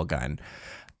paintball gun.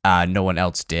 No one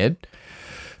else did.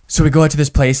 So we go out to this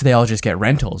place. They all just get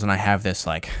rentals, and I have this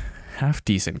like half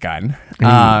decent gun.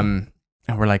 And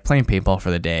we're like playing paintball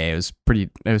for the day. It was pretty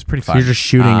fun. So you're just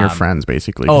shooting your friends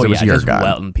basically. Oh, It was your just gun.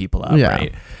 welting people up, Yeah.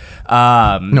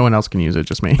 right? No one else can use it,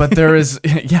 just me. But there is,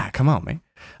 yeah, come on, man.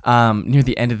 Near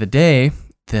the end of the day,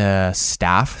 the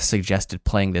staff suggested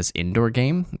playing this indoor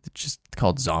game, just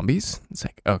called Zombies. It's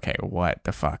like, okay, what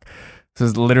the fuck? So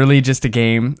it's literally just a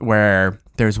game where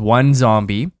there's one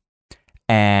zombie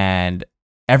and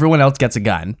everyone else gets a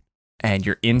gun and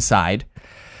you're inside.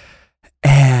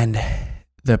 And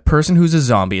the person who's a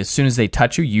zombie, as soon as they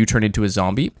touch you, you turn into a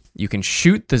zombie. You can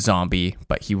shoot the zombie,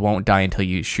 but he won't die until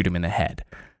you shoot him in the head.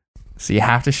 So you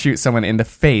have to shoot someone in the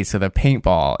face with a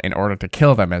paintball in order to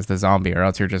kill them as the zombie, or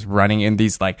else you're just running in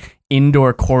these like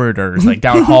indoor corridors, like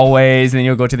down hallways, and then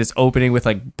you'll go to this opening with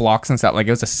like blocks and stuff. Like,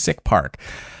 it was a sick park.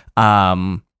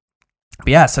 But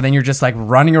yeah, so then you're just like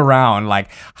running around, like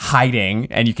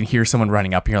hiding, and you can hear someone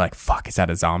running up, and you're like, fuck, is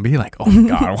that a zombie? Like, oh my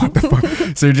God, what the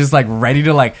fuck? So you're just like ready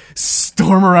to like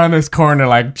storm around this corner,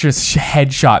 like just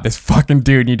headshot this fucking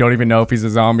dude, and you don't even know if he's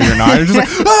a zombie or not. You're just like,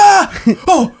 ah,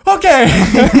 oh, okay.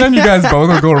 And then you guys both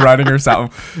will go running or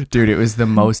something. Dude, it was the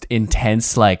most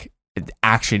intense, like,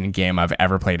 action game I've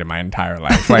ever played in my entire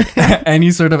life. Like, any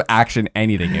sort of action,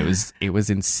 anything. It was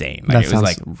insane. Like, it was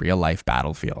like real life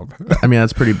Battlefield. I mean,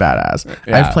 that's pretty badass.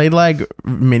 Yeah. I've played like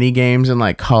mini games and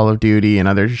like Call of Duty and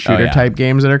other shooter type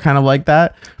games that are kind of like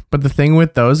that. But the thing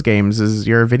with those games is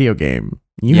you're a video game.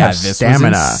 You have this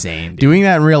stamina. was insane, dude. Doing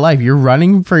that in real life, you're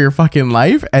running for your fucking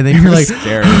life, and then you're like,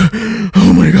 Scary.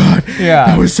 oh my God. Yeah.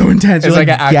 That was so intense. It's You're like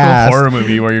an actual gassed. horror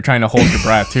movie where you're trying to hold your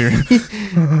breath too.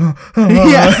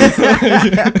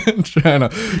 Yeah. Trying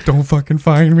to, don't fucking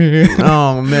find me.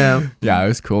 Oh man. Yeah, it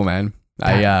was cool, man.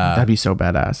 That'd be so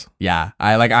badass. Yeah,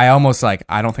 I almost like,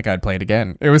 I don't think I'd play it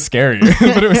again. It was scary,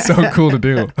 but it was so cool to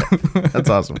do. That's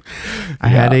awesome. I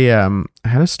had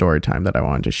a story time that I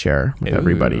wanted to share with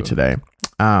everybody Ooh. today.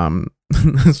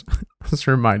 This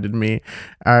reminded me.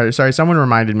 Someone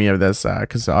reminded me of this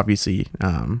because obviously,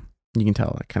 you can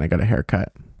tell I kind of got a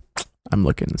haircut. I'm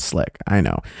looking slick. I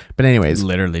know, but anyways,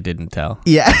 Literally didn't tell.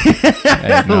 yeah,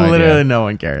 had no literally idea. no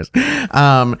one cares.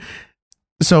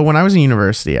 So when I was in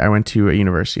university, I went to a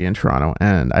university in Toronto,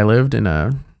 and I lived in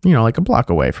a like a block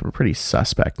away from a pretty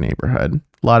suspect neighborhood.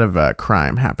 A lot of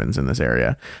crime happens in this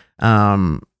area.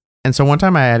 And so one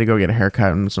time I had to go get a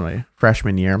haircut. It was my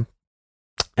freshman year.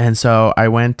 And so I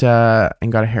went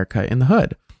and got a haircut in the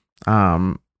hood.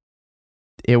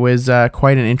 It was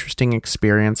quite an interesting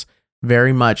experience.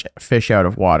 Very much fish out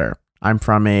of water. I'm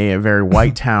from a very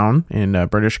white town in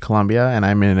British Columbia, and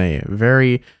I'm in a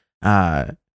very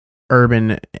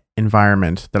urban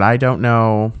environment that I don't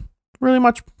know really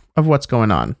much of what's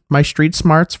going on. My street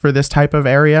smarts for this type of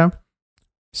area,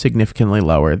 significantly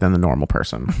lower than the normal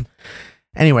person.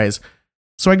 Anyways,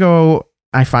 so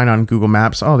I find on Google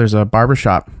Maps, oh, there's a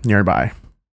barbershop nearby.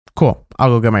 Cool. I'll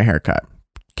go get my hair cut.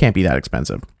 Can't be that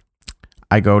expensive.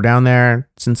 I go down there.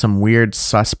 It's in some weird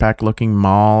suspect looking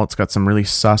mall. It's got some really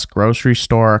sus grocery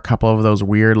store, a couple of those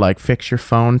weird like fix your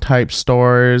phone type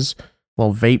stores, a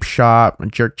little vape shop, a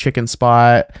jerk chicken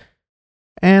spot,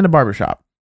 and a barber shop.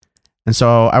 And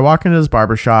so I walk into this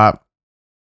barber shop,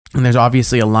 and there's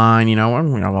obviously a line. You know,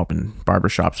 I've opened barber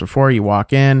shops before. You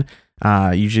walk in,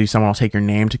 usually someone will take your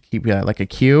name to keep you like a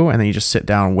queue, and then you just sit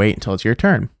down and wait until it's your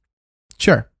turn.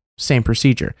 Sure, same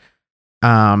procedure.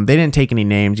 They didn't take any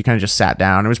names. You kind of just sat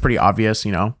down. It was pretty obvious,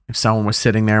 you know, if someone was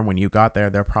sitting there when you got there,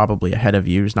 they're probably ahead of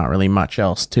you. There's not really much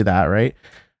else to that, right?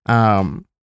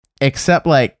 Except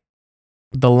like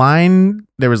the line,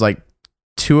 there was like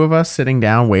 2 of us sitting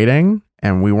down waiting,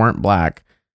 and we weren't black.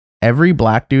 Every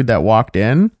black dude that walked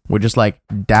in would just like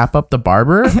dap up the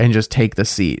barber and just take the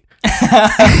seat. It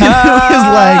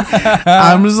was like,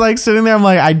 I'm just like sitting there. I'm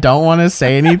like, I don't want to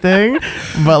say anything,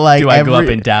 but like, Do I go up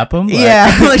and dap him? Like,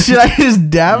 yeah, like should I just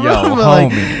dap Yo, him?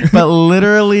 homie. But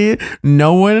literally,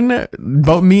 no one,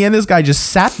 but me and this guy just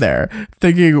sat there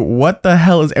thinking, what the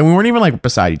hell is? And we weren't even like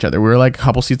beside each other. We were like a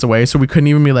couple seats away, so we couldn't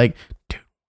even be like, dude,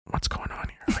 what's going on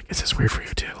here? Like, is this weird for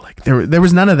you too? Like, there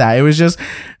was none of that. It was just,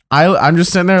 I'm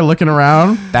just sitting there looking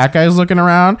around. That guy's looking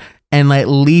around. And like at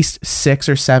least 6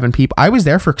 or 7 people. I was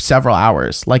there for several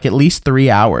hours, like at least 3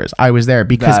 hours. I was there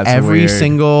because That's every weird.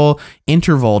 single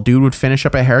interval, dude would finish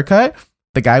up a haircut.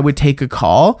 The guy would take a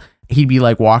call. He'd be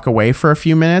like, walk away for a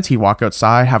few minutes. He'd walk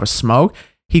outside, have a smoke.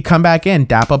 He'd come back in,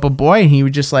 dap up a boy, and he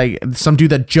would just like some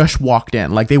dude that just walked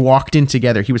in. Like they walked in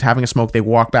together. He was having a smoke. They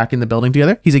walked back in the building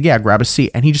together. He's like, yeah, grab a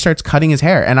seat. And he just starts cutting his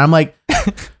hair. And I'm like,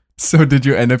 So did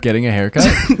you end up getting a haircut?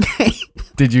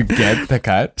 Did you get the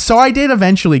cut? So I did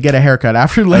eventually get a haircut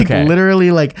after like Okay. literally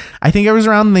like I think it was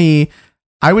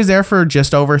I was there for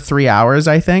just over 3 hours,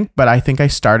 I think, but I think I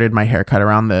started my haircut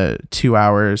around the 2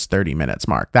 hours, 30 minutes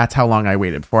mark. That's how long I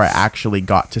waited before I actually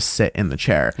got to sit in the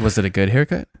chair. Was it a good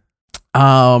haircut?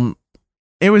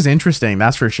 It was interesting,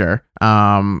 that's for sure.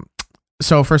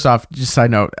 So first off, just side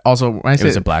note, also when I It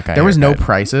was say a black guy. there was no haircut.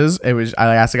 prices,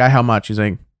 I asked the guy how much. He's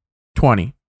like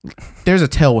 20. There's a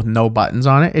till with no buttons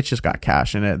on it. It's just got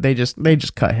cash in it. They just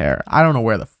cut hair. I don't know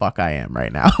where the fuck I am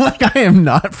right now. Like I am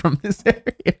not from this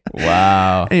area.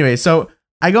 Wow. Anyway, so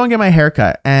I go and get my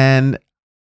haircut, and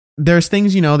there's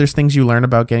things you learn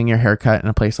about getting your haircut in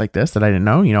a place like this that I didn't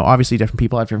know. You know, obviously different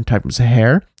people have different types of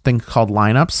hair. Things called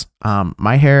lineups.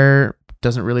 My hair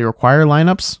doesn't really require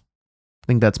lineups. I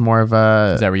think that's more of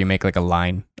a. Is that where you make like a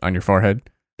line on your forehead?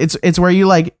 It's where you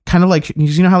like kind of like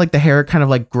you know how like the hair kind of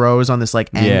like grows on this like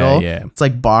angle. Yeah. It's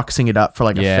like boxing it up for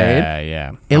like a fade.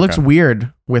 Yeah. It looks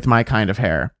weird with my kind of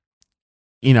hair.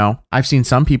 You know, I've seen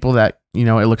some people that, you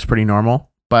know, it looks pretty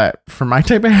normal, but for my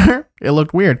type of hair, it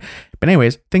looked weird. But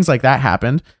anyways, things like that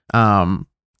happened. I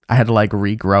had to like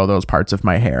regrow those parts of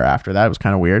my hair after that. It was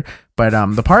kind of weird. But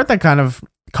the part that kind of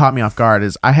caught me off guard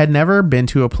is I had never been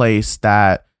to a place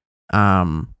that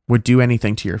would do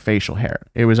anything to your facial hair.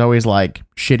 It was always like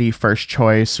shitty first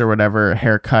choice or whatever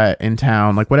haircut in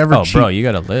town, like whatever. Oh, cheap, bro, you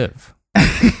gotta live.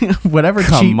 whatever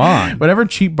Come cheap, on. whatever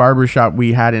cheap barbershop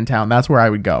we had in town. That's where I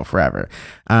would go forever.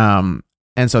 And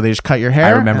so they just cut your hair.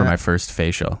 I remember and my first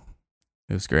facial.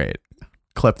 It was great.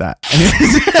 clip that.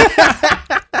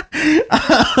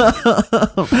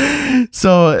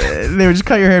 So they would just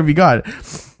cut your hair and be gone.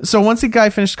 So once the guy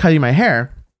finished cutting my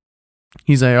hair,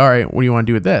 he's like, all right, what do you want to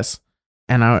do with this?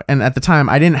 And at the time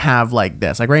I didn't have like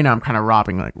this. Like right now I'm kind of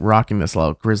rocking this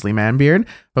little grizzly man beard.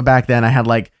 But back then I had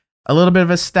like a little bit of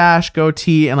a stash,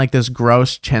 goatee, and like this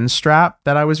gross chin strap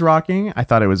that I was rocking. I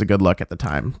thought it was a good look at the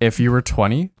time. If you were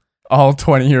 20, all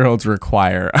 20-year-olds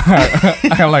require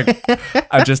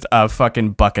just a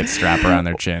fucking bucket strap around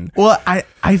their chin. Well, I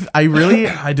really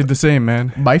I did the same,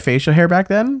 man. my facial hair back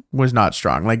then was not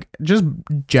strong. Like just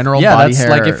general Yeah, body that's hair.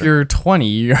 like if you're 20,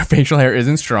 your facial hair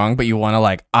isn't strong, but you want to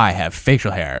like, I have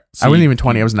facial hair. So I wasn't you- even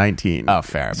 20, I was 19. Oh,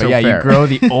 fair. But So yeah, fair. you grow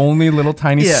the only little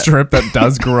tiny Yeah. strip that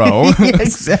does grow. Yeah,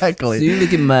 exactly. you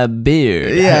look at my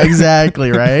beard. Yeah,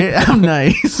 exactly, right? I'm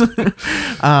nice.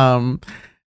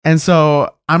 And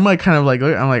so I'm like kind of like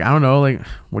I don't know, like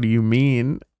what do you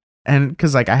mean? And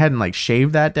because like I hadn't like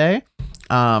shaved that day.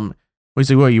 He's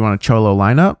like, well, you want a cholo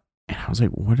lineup? And I was like,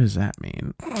 what does that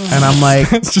mean? And I'm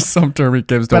like, It's just some term he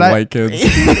gives to But I- white kids.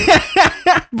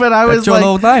 but I was That's your like,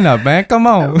 little lineup, man. Come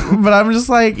on. but I'm just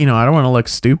like, you know, I don't want to look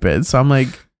stupid, so I'm like,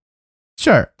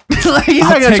 sure. Like, he's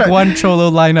not I'll gonna take try- one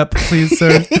cholo lineup, please,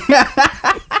 sir.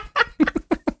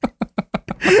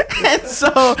 And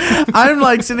so I'm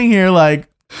like sitting here like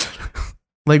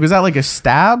was that like a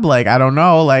stab? Like I don't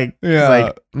know. Like Yeah.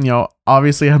 like you know,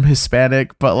 obviously I'm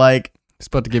Hispanic, but like Just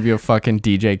about to give you a fucking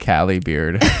DJ Khaled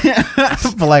beard.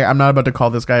 But like, I'm not about to call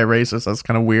this guy a racist. That's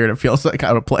kind of weird. It feels like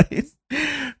out of place.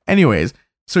 Anyways,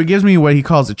 so he gives me what he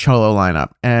calls a cholo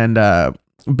lineup. And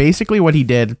basically what he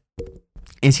did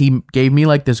is he gave me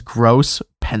like this gross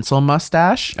pencil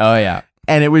mustache. Oh yeah.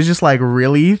 And it was just like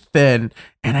really thin.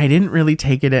 And I didn't really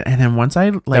take it in. And then once I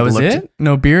like That was looked it?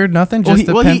 No beard, nothing? Well, Just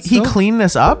the he pencil? cleaned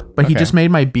this up, but he Okay. just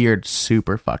made my beard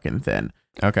super fucking thin.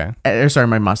 Okay. Sorry,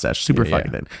 my mustache super Yeah,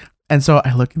 fucking thin. And so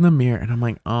I look in the mirror and I'm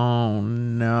like, oh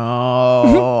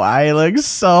no, I look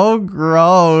so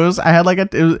gross. I had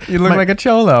like You look like a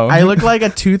cholo. I look like a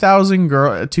 2000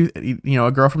 girl, a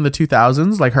girl from the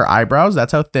 2000s, like her eyebrows.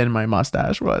 That's how thin my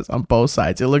mustache was on both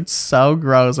sides. It looked so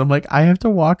gross. I'm like, I have to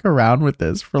walk around with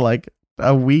this for like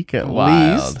a week at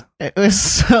Wild. least. It was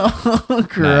so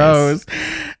gross.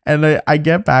 And I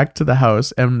get back to the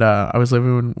house and I was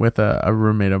living with a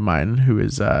roommate of mine who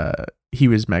is he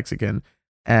was Mexican.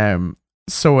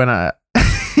 So when I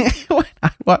when I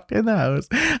walked in the house,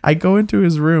 I go into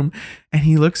his room and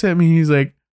he looks at me and he's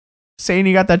like, saying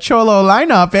you got that cholo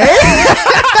lineup, eh? And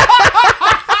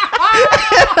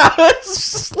I was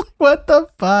just like, what the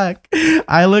fuck?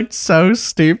 I looked so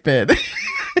stupid.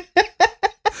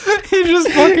 He just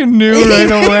fucking knew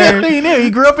right away. He knew. He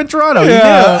grew up in Toronto.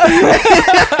 Yeah. He knew.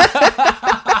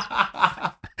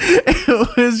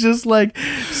 It was just like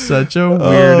such a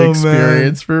weird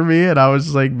experience for me. And I was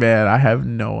just like, man, I have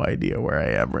no idea where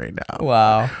I am right now.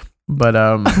 Wow. But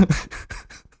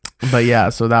but yeah,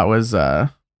 so that was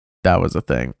a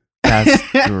thing.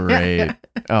 That's great.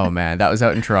 Oh man, that was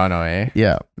out in Toronto, eh?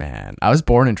 Yeah. Man, I was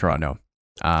born in Toronto.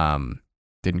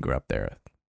 Didn't grow up there.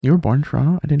 You were born in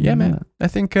Toronto? I didn't Yeah, know man. I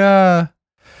think in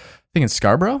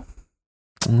Scarborough.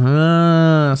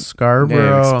 that. Scarborough.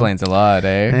 Yeah, it explains a lot,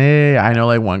 eh? Hey, I know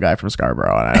like one guy from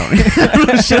Scarborough, and I don't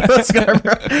know shit about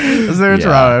Scarborough. It's there in Yeah.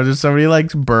 Toronto. Just somebody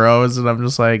likes boroughs, and I'm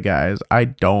just like, guys, I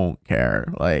don't care.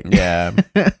 Like, Yeah.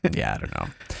 Yeah, I don't know.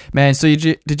 Man, so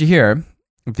did you hear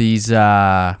these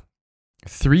 3D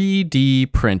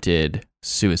printed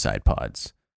suicide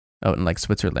pods out in like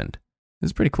Switzerland? This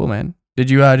is pretty cool, man.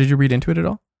 Did you read into it at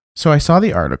all? So I saw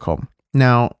the article.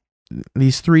 Now,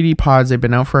 these 3D pods, they've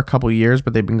been out for a couple years,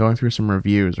 but they've been going through some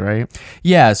reviews, right?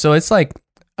 Yeah, so it's like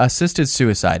assisted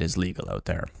suicide is legal out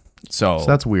there. So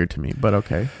that's weird to me, but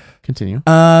okay. Continue.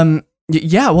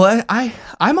 Yeah, well,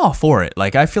 I'm all for it.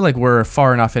 Like, I feel like we're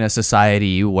far enough in a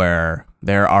society where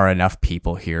there are enough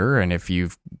people here, and if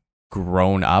you've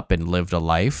grown up and lived a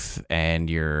life and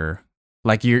your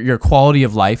quality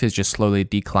of life is just slowly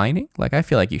declining, like, I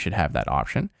feel like you should have that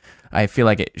option. I feel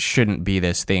like it shouldn't be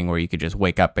this thing where you could just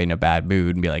wake up in a bad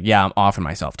mood and be like, yeah, I'm offing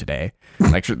myself today.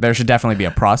 Like, there should definitely be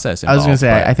a process involved. I was going to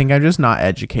say, but- I think I'm just not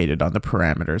educated on the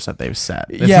parameters that they've set.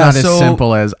 It's Yeah, not so- as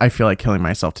simple as, I feel like killing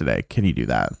myself today. Can you do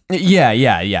that? Yeah.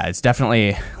 It's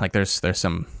definitely like there's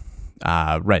some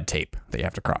red tape that you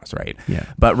have to cross, right? Yeah.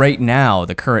 But right now,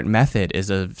 the current method is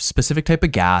a specific type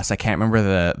of gas. I can't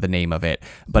remember the name of it,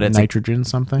 but it's Nitrogen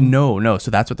something? No.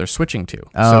 So that's what they're switching to.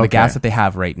 Oh, so the okay. gas that they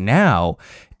have right now,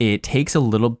 it takes a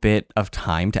little bit of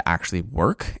time to actually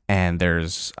work, and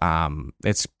there's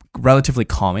it's relatively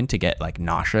common to get like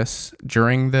nauseous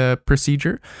during the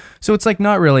procedure. So it's like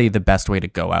not really the best way to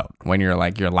go out when you're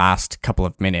like your last couple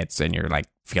of minutes and you're like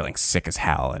feeling sick as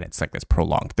hell, and it's like this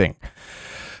prolonged thing.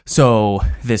 So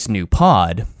this new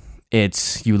pod,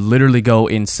 you literally go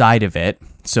inside of it,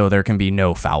 so there can be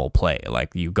no foul play.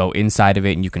 Like, you go inside of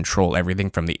it and you control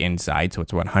everything from the inside, so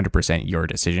it's 100% your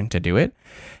decision to do it.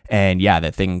 And yeah,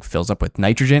 that thing fills up with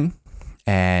nitrogen,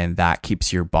 and that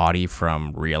keeps your body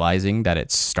from realizing that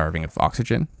it's starving of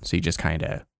oxygen. So you just kind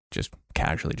of just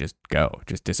casually just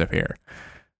disappear.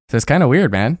 So it's kind of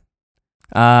weird, man.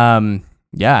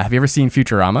 Yeah, have you ever seen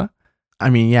Futurama? I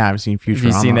mean, yeah, I've seen Futurama. Have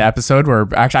you seen the episode where,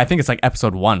 actually, I think it's like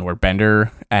episode 1 where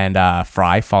Bender and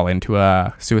Fry fall into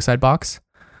a suicide box?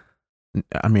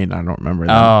 I mean, I don't remember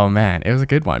that. Oh, man. It was a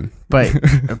good one. But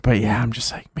yeah, I'm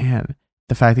just like, man,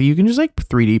 the fact that you can just like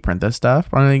 3D print this stuff.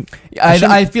 I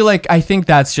think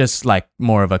that's just like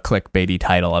more of a clickbaity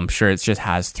title. I'm sure it just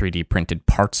has 3D printed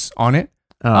parts on it.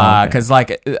 Because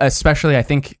like, especially I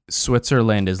think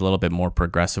Switzerland is a little bit more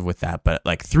progressive with that, but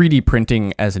like 3D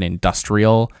printing as an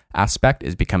industrial aspect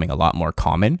is becoming a lot more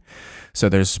common. So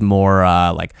there's more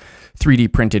like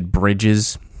 3D printed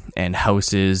bridges and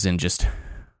houses and just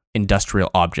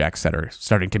industrial objects that are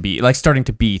starting to be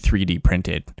 3D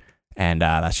printed, and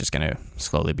that's just going to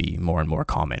slowly be more and more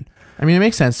common. I mean, it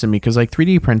makes sense to me because like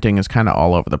 3D printing is kind of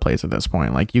all over the place at this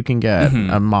point. Like, you can get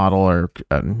a model or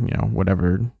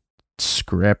whatever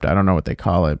script, I don't know what they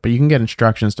call it, but you can get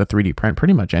instructions to 3D print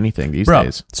pretty much anything these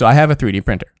days. So I have a 3D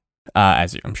printer.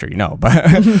 as I'm sure you know. But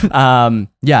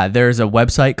yeah, there's a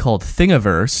website called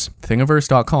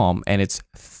Thingiverse.com, and it's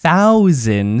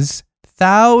thousands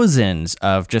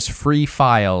of just free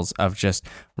files of just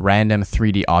random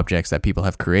 3D objects that people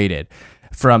have created.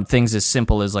 From things as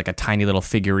simple as like a tiny little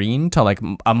figurine to like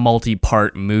a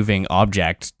multi-part moving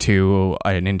object to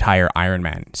an entire Iron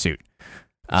Man suit.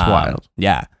 It's wild.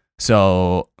 Yeah.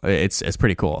 So it's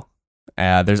pretty cool.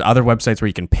 There's other websites where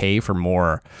you can pay for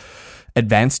more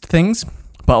advanced things,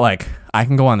 but like I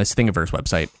can go on this Thingiverse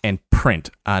website and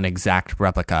print an exact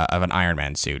replica of an Iron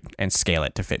Man suit and scale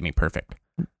it to fit me perfect.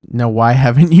 Now, why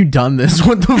haven't you done this?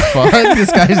 What the fuck?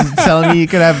 This guy's telling me you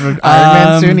could have an Iron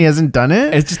Man soon. He hasn't done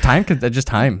it. It's just time. Just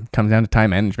time comes down to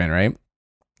time management, right?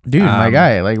 Dude, my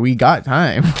guy, like we got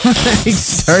time.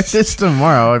 Start this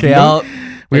tomorrow. Okay,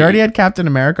 we already had Captain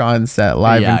America on set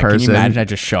live in person. Can you imagine I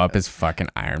just show up as fucking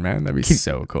Iron Man? That'd be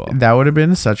so cool. That would have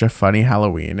been such a funny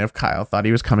Halloween if Kyle thought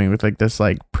he was coming with like this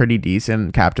like pretty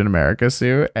decent Captain America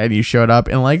suit, and you showed up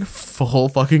in like full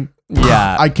fucking.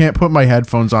 Yeah, I can't put my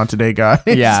headphones on today, guys.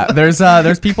 Yeah, there's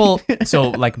people. So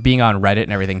like being on Reddit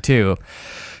and everything too.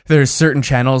 There's certain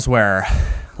channels where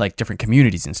like different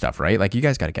communities and stuff, right? Like you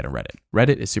guys got to get on Reddit.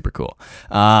 Reddit is super cool.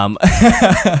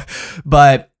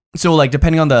 But so like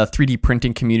depending on the 3D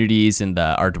printing communities and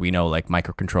the Arduino like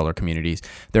microcontroller communities,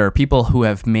 there are people who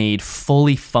have made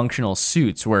fully functional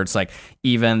suits where it's like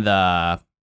even the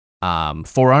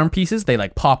forearm pieces, they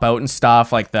like pop out and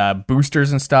stuff, like the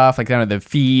boosters and stuff, like down at the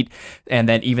feet, and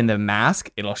then even the mask,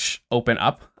 it'll open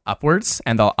up upwards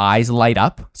and the eyes light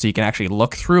up so you can actually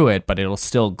look through it, but it'll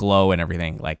still glow and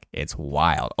everything. Like it's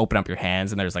wild. Open up your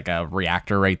hands and there's like a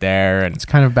reactor right there, and it's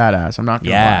kind of badass. I'm not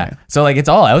gonna lie. So like it's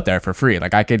all out there for free.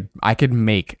 Like I could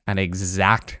make an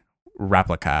exact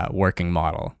replica working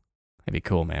model. It'd be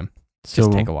cool, man. So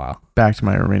just take a while. Back to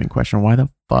my remaining question. Why the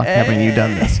fuck haven't you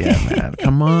done this yet, man?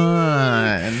 Come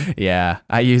on. Yeah,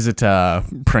 I use it to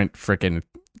print freaking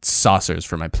saucers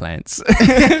for my plants.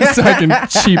 So I can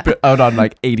cheap it out on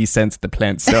like 80 cents at the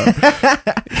plant store.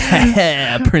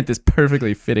 Print this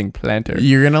perfectly fitting planter.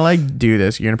 You're going to like do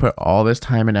this. You're going to put all this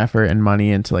time and effort and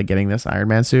money into like getting this Iron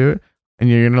Man suit. And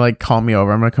you're going to like call me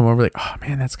over. I'm going to come over like, oh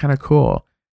man, that's kind of cool.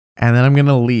 And then I'm going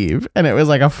to leave. And it was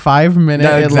like a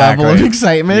 5-minute level of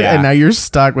excitement. Yeah. And now you're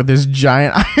stuck with this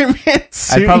giant Iron Man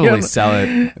suit. I'd probably sell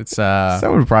it. It's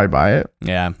Someone would probably buy it.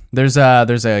 Yeah. There's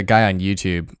a guy on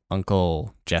YouTube,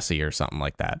 Uncle Jesse or something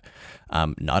like that.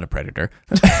 Not a predator.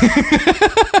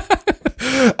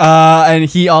 And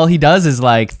all he does is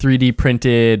like 3D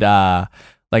printed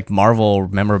like Marvel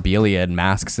memorabilia and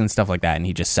masks and stuff like that, and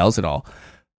he just sells it all.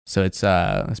 So it's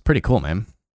pretty cool, man.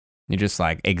 You just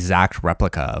like exact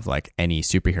replica of like any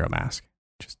superhero mask,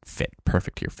 just fit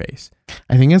perfect to your face.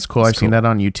 I think it's cool. I've seen that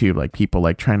on YouTube, like people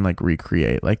like trying to like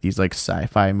recreate like these like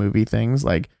sci-fi movie things.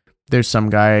 Like there's some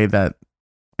guy that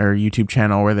or YouTube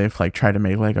channel where they've like tried to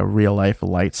make like a real life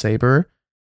lightsaber.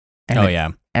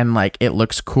 And and like it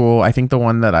looks cool. I think the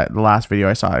one that the last video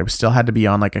I saw, it still had to be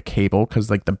on like a cable because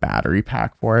like the battery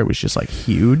pack for it was just like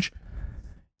huge.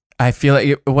 I feel like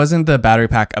it wasn't the battery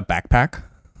pack a backpack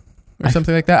or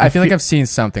something like that. I feel like I've seen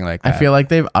something like that. I feel like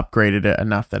they've upgraded it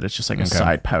enough that it's just like a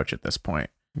side pouch at this point.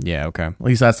 Yeah, okay. At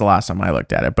least that's the last time I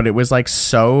looked at it. But it was like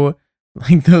so,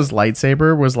 like those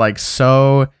lightsaber was like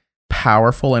so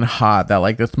powerful and hot that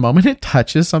like the moment it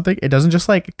touches something, it doesn't just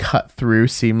like cut through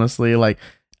seamlessly like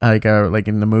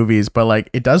in the movies, but like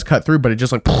it does cut through, but it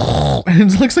just like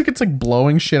and it looks like it's like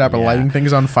blowing shit up or lighting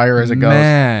things on fire as it goes.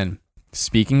 Man,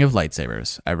 speaking of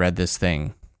lightsabers, I read this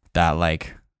thing that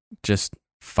like just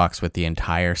fucks with the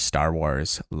entire Star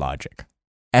Wars logic.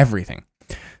 Everything.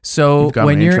 So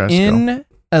when you're in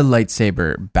a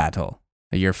lightsaber battle,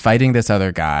 you're fighting this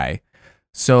other guy.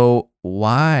 So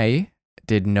why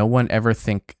did no one ever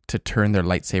think to turn their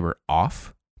lightsaber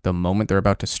off the moment they're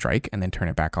about to strike and then turn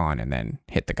it back on and then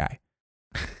hit the guy?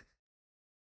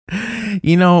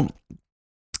 You know,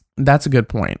 that's a good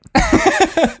point.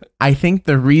 I think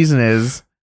the reason is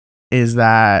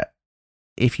that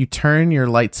if you turn your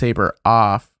lightsaber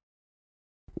off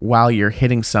while you're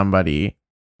hitting somebody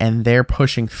and they're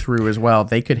pushing through as well,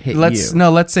 they could hit you.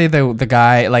 No, let's say the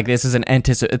guy, like this is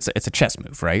it's a chess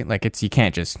move, right? Like you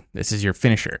can't just, this is your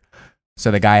finisher.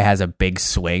 So the guy has a big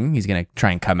swing. He's going to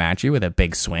try and come at you with a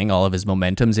big swing. All of his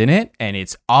momentum's in it. And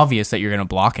it's obvious that you're going to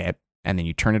block it. And then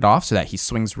you turn it off so that he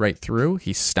swings right through.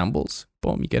 He stumbles.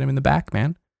 Boom, you get him in the back,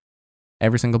 man.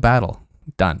 Every single battle.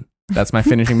 Done. That's my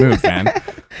finishing move, man.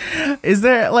 Is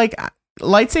there like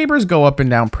lightsabers go up and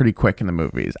down pretty quick in the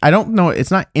movies? I don't know. It's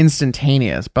not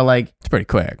instantaneous, but like it's pretty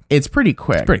quick. It's pretty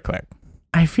quick. It's pretty quick.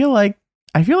 I feel like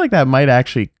that might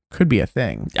actually could be a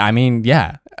thing. I mean,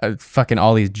 yeah, fucking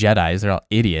all these Jedis, they're all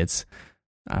idiots.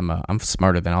 I'm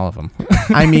smarter than all of them.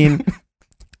 I mean,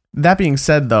 that being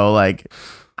said, though, like,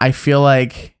 I feel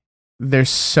like there's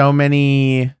so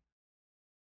many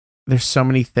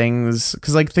things,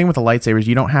 because like the thing with the lightsabers,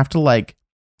 you don't have to like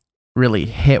really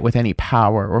hit with any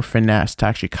power or finesse to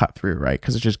actually cut through, right?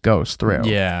 Because it just goes through.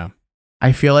 Yeah.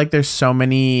 I feel like there's so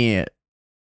many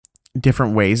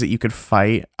different ways that you could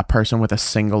fight a person with a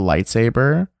single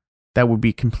lightsaber that would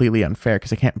be completely unfair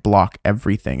because they can't block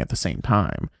everything at the same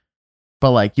time.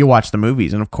 But like you watch the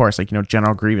movies, and of course, like, you know,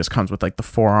 General Grievous comes with like the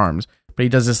 4 arms, but he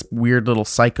does this weird little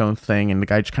cyclone thing, and the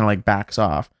guy just kind of like backs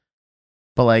off.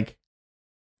 But like,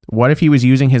 what if he was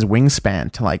using his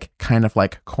wingspan to like kind of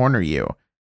like corner you?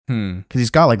 Because he's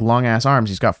got like long ass arms,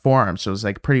 he's got 4 arms, so it's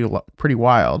like pretty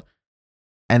wild.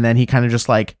 And then he kind of just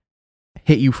like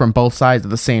hit you from both sides at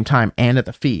the same time and at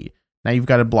the feet. Now you've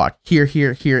got to block here,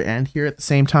 here, here, and here at the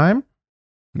same time.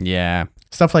 Yeah.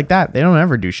 Stuff like that. They don't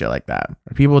ever do shit like that.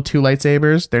 People with 2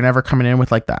 lightsabers, they're never coming in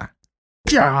with like that.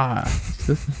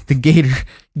 The gator,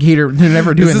 they're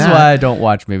never doing that. This is why I don't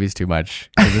watch movies too much.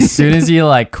 'Cause as soon as you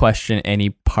like question any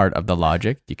part of the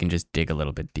logic, you can just dig a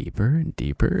little bit deeper and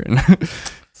deeper. And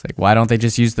it's like, why don't they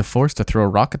just use the Force to throw a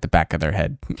rock at the back of their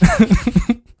head?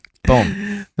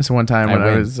 Boom. This one time when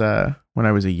win.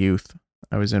 I was a youth,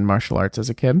 I was in martial arts as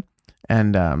a kid,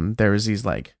 and there was these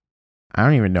like, I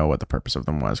don't even know what the purpose of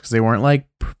them was, because they weren't like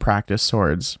practice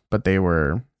swords, but they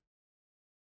were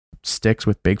sticks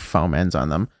with big foam ends on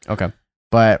them. Okay.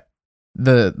 But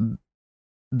the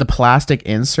plastic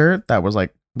insert that was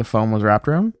like the foam was wrapped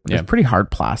around, it was pretty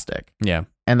hard plastic. Yeah.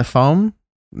 And the foam,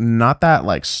 not that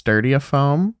like sturdy a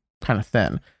foam, kind of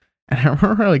thin. And I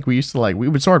remember like we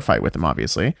would sword fight with him,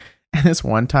 obviously. And this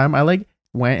one time I like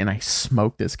went and I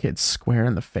smoked this kid square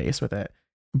in the face with it.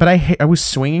 But I was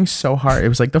swinging so hard, it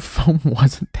was like the foam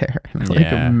wasn't there. And I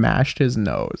like mashed his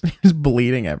nose. He was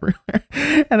bleeding everywhere.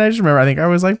 And I just remember, I think I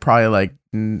was like probably like,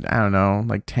 I don't know,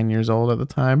 like 10 years old at the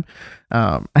time.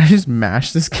 I just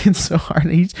mashed this kid so hard.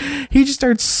 And he just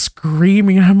started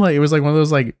screaming. And I'm like, it was like one of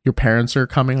those like, your parents are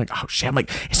coming, like, oh shit. I'm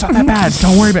like, it's not that bad.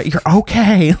 Don't worry about it. You're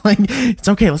okay. Like, it's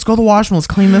okay. Let's go to the washroom. Let's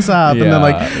clean this up. And then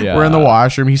like, we're in the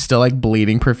washroom. He's still like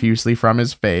bleeding profusely from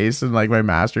his face. And like my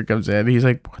master comes in. He's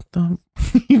like, what the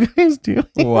you guys doing?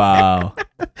 Wow.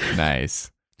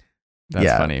 Nice.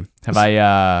 That's funny. Have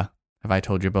I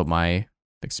told you about my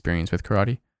experience with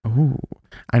karate? Ooh,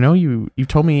 I know you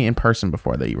told me in person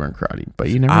before that you were in karate, but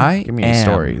you never give me any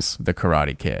stories. The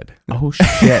Karate Kid. Oh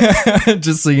shit!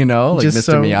 Just so you know, like just Mr.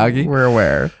 so Miyagi. we're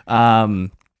aware.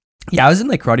 Yeah, I was in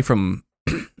like karate from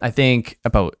I think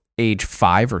about age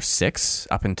 5 or 6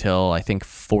 up until I think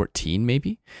 14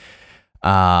 maybe.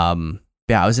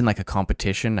 Yeah, I was in like a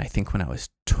competition, I think when I was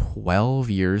 12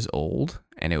 years old,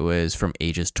 and it was from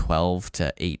ages 12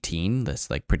 to 18, this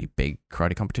like pretty big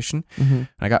karate competition. Mm-hmm. And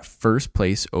I got first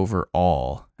place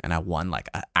overall, and I won like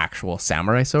an actual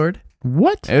samurai sword.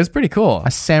 What? It was pretty cool.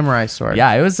 A samurai sword?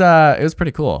 Yeah, it was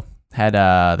pretty cool. Had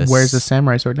this. Where's the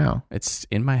samurai sword now? It's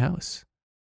in my house.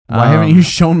 Why haven't you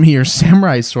shown me your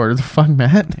samurai sword? What the fuck,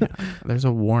 man? There's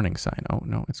a warning sign. Oh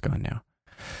no, it's gone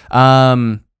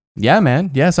now. Yeah,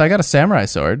 man. Yeah, so I got a samurai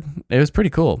sword. It was pretty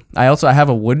cool. I have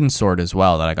a wooden sword as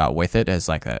well that I got with it as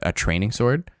like a training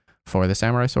sword for the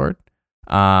samurai sword.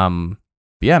 But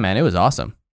yeah, man, it was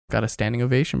awesome. Got a standing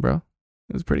ovation, bro.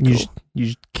 It was pretty cool. You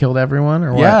just killed everyone,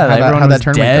 or what? Yeah, everyone how'd was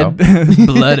that tournament dead. go?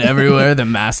 Blood everywhere. The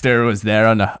master was there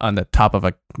on the top of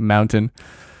a mountain.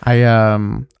 I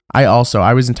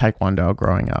was in Taekwondo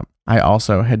growing up. I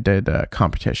also had did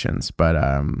competitions, but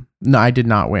no, I did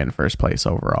not win first place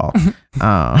overall.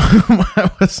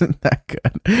 I wasn't that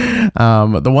good.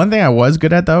 The one thing I was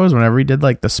good at though is whenever we did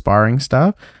like the sparring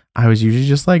stuff, I was usually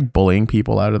just like bullying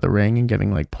people out of the ring and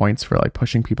getting like points for like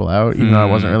pushing people out, even though I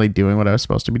wasn't really doing what I was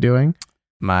supposed to be doing.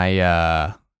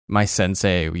 My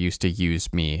sensei used to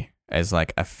use me as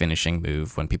like a finishing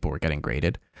move when people were getting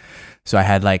graded. So I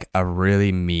had like a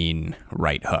really mean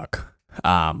right hook.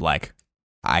 Like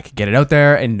I could get it out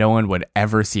there and no one would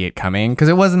ever see it coming because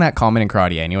it wasn't that common in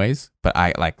karate anyways. But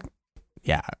I like,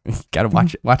 yeah, gotta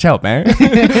watch out, man.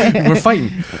 We're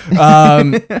fighting.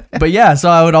 But yeah, so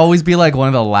I would always be like one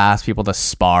of the last people to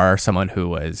spar someone who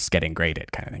was getting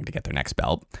graded kind of thing to get their next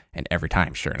belt. And every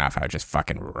time, sure enough, I would just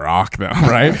fucking rock them,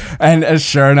 right? And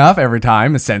sure enough, every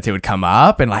time the sensei would come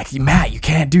up and like, Matt, you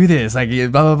can't do this. Like,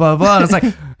 blah, blah, blah, blah. And it's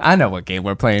like, I know what game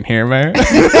we're playing here, man.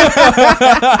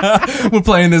 We're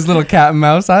playing this little cat and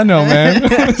mouse. I know, man.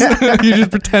 You're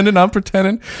just pretending I'm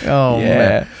pretending. Oh, yeah.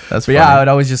 man. That's funny. Yeah, I would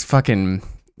always just fucking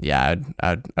Yeah,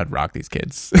 I'd rock these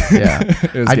kids. Yeah.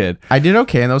 It was good. I did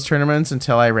okay in those tournaments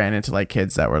until I ran into like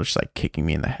kids that were just like kicking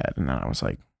me in the head, and then I was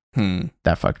like,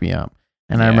 that fucked me up.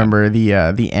 And I Yeah. remember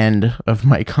the end of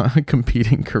my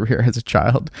competing career as a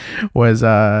child was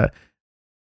I'm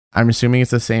assuming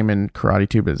it's the same in karate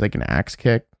too, but it's like an axe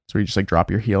kick. So you just like drop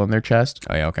your heel in their chest.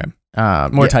 Oh yeah, okay. yeah,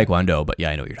 More taekwondo, but yeah,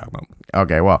 I know what you're talking about.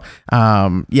 okay, well,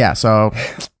 yeah. So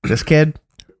this kid,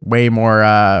 way more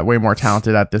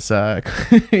talented at this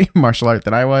martial art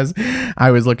than I was.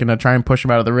 I was looking to try and push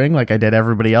him out of the ring like I did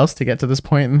everybody else to get to this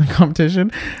point in the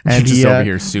competition. And And just he, over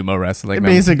here sumo wrestling. them.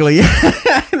 basically,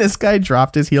 this guy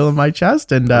dropped his heel in my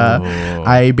chest, and Ooh.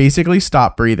 I basically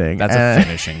stopped breathing. That's And a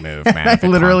finishing move, man. I if the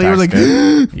literally was like,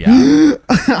 contact's good. Yeah.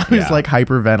 I was Yeah. like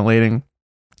hyperventilating.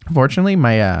 Fortunately,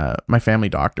 my family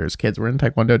doctor's kids were in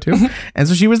Taekwondo too, and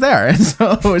so she was there, and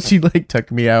so she like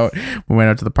took me out. We went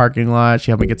out to the parking lot. She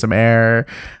helped me get some air.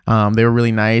 They were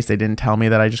really nice. They didn't tell me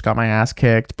that I just got my ass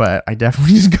kicked, but I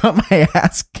definitely just got my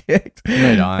ass kicked.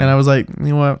 Right on. And I was like, you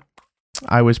know what?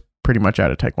 I was pretty much out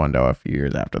of Taekwondo a few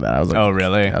years after that. I was like, Oh,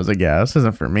 really? I was like, yeah, this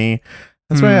isn't for me.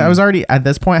 That's why I was already at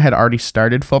this point. I had already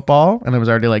started football, and I was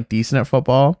already like decent at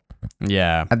football.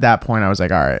 Yeah. At that point, I was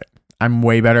like, all right, I'm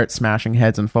way better at smashing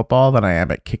heads in football than I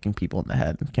am at kicking people in the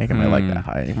head. Can't get my leg that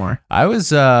high anymore. I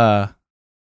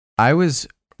was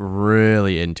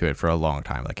really into it for a long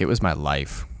time. Like it was my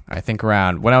life. I think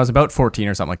around when I was about 14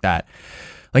 or something like that.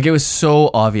 Like it was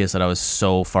so obvious that I was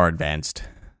so far advanced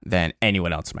than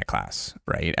anyone else in my class,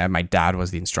 right? And my dad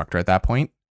was the instructor at that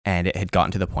point, and it had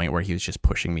gotten to the point where he was just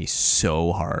pushing me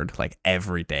so hard, like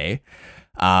every day.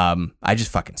 I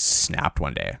just fucking snapped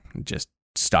one day and just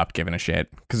stopped giving a shit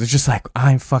because it's just like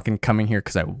I'm fucking coming here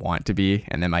because I want to be,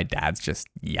 and then my dad's just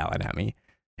yelling at me.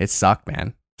 It sucked,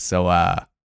 man. So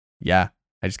yeah,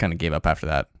 I just kind of gave up after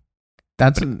that.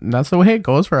 That's the way it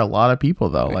goes for a lot of people,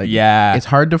 though. Like, yeah, it's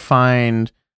hard to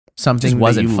find something that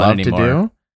wasn't you fun love to anymore.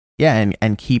 do. Yeah,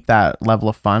 and keep that level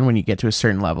of fun when you get to a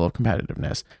certain level of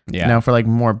competitiveness. yeah. Now, for like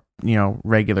more,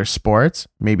 regular sports,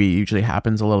 maybe it usually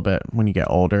happens a little bit when you get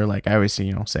older. Like I always,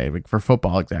 say like for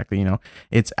football, exactly,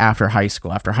 it's after high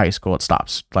school. After high school, it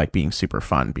stops like being super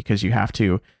fun because you have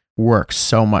to work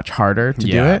so much harder to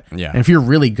do it. Yeah. And if you're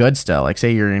really good still, like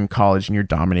say you're in college and you're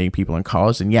dominating people in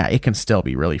college, then yeah, it can still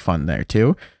be really fun there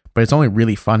too. But it's only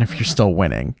really fun if you're still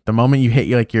winning. The moment you hit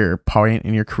your point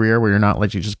in your career where you're not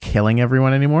like you're just killing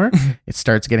everyone anymore, it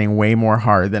starts getting way more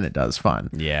hard than it does fun.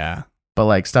 Yeah. But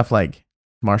like stuff like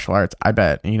martial arts, I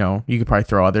bet, you could probably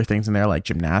throw other things in there like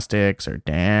gymnastics or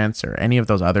dance or any of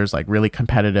those others like really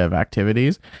competitive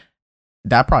activities.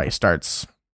 That probably starts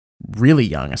really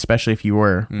young, especially if you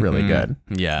were really good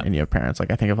Yeah. and you have parents.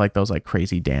 Like I think of like those like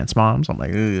crazy dance moms. I'm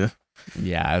like, ugh,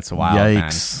 Yeah. It's wild, man.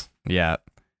 yikes. Yeah.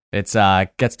 It's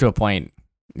gets to a point.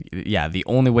 Yeah. The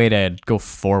only way to go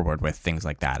forward with things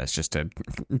like that is just to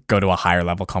go to a higher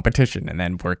level competition and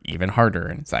then work even harder.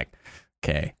 And it's like,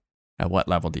 okay, at what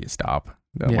level do you stop?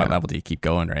 At Yeah. what level do you keep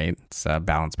going? Right. It's a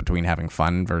balance between having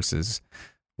fun versus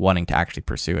wanting to actually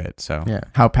pursue it. So Yeah,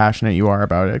 how passionate you are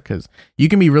about it, because you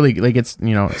can be really like it's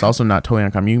also not totally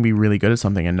uncommon. You can be really good at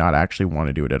something and not actually want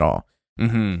to do it at all.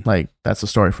 Like that's the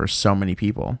story for so many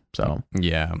people. So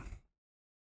yeah.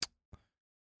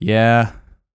 Yeah.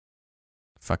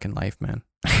 Fucking life, man.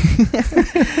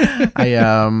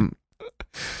 I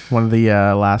one of the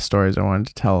last stories I wanted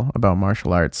to tell about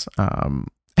martial arts.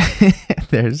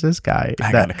 There's this guy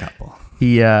I that got a couple.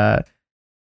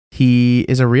 he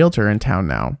is a realtor in town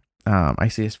now. I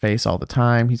see his face all the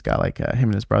time. He's got like him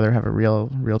and his brother have a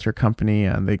realtor company,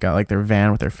 and they got like their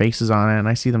van with their faces on it, and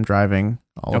I see them driving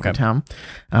all over town.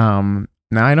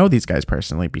 Now I know these guys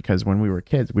personally because when we were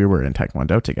kids, we were in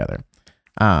Taekwondo together.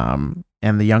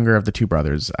 And the younger of the two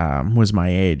brothers was my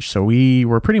age, so we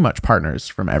were pretty much partners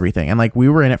from everything, and like we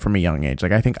were in it from a young age.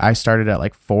 Like I think I started at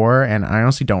like 4, and I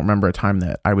honestly don't remember a time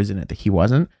that I was in it that he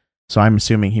wasn't. So I'm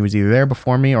assuming he was either there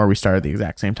before me or we started at the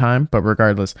exact same time. But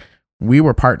regardless, we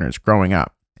were partners growing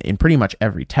up in pretty much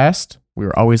every test. We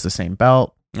were always the same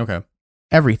belt. Okay.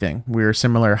 Everything. We were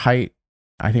similar height.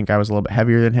 I think I was a little bit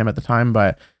heavier than him at the time,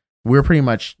 but we were pretty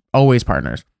much always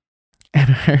partners.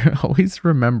 And I always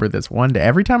remember this one day.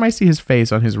 Every time I see his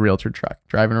face on his realtor truck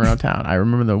driving around town, I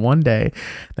remember the one day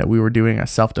that we were doing a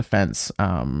self-defense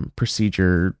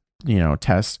procedure,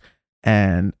 test.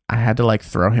 And I had to like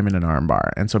throw him in an arm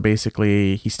bar. And so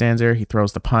basically he stands there, he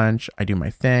throws the punch, I do my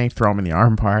thing, throw him in the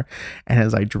arm bar. And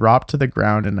as I drop to the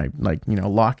ground and I like,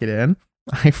 lock it in,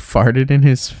 I farted in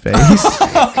his face.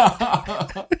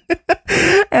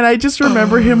 And I just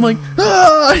remember him like,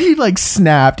 he like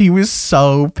snapped. He was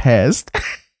so pissed.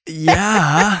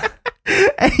 Yeah.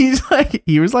 And He's like,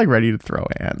 he was like ready to throw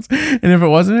hands. And if it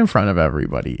wasn't in front of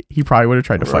everybody, he probably would have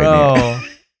tried to fight me.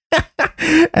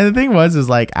 And the thing was, is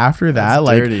like after that, That's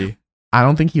like dirty. I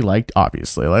don't think he liked,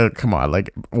 obviously. Like, come on, like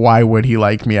why would he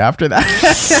like me after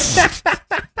that?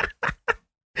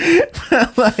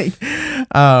 Like,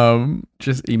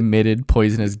 Just emitted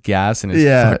poisonous gas in his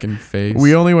Yeah. fucking face.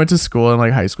 we only went to school and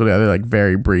like high school together, like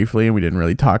very briefly, and we didn't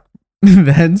really talk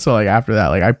then. So like after that,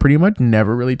 like I pretty much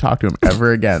never really talked to him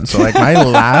ever again. So like my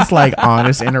last like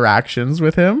honest interactions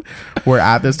with him were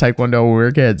at this taekwondo when we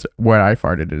were kids, where I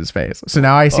farted in his face. So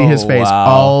now I see his Oh, face wow.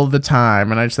 all the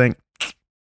time, and I just think,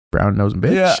 brown nose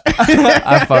bitch. Yeah.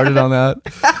 I farted on that.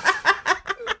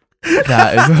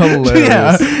 That is hilarious.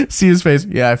 Yeah, see his face.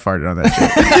 Yeah, I farted on that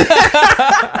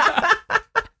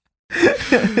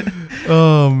shit.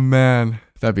 Oh man,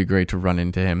 that'd be great to run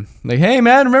into him. Like, hey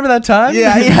man, remember that time?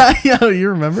 yeah. You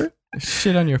remember?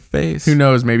 Shit on your face. Who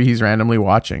knows? Maybe he's randomly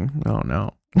watching. Oh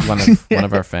no. One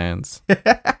of our fans.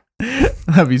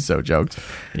 That'd be so joked.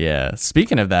 Yeah.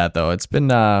 Speaking of that though, it's been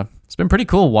pretty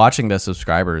cool watching the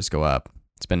subscribers go up.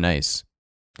 It's been nice.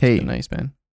 Hey, It's been nice,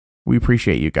 man. we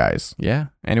appreciate you guys. Yeah.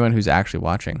 Anyone who's actually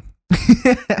watching,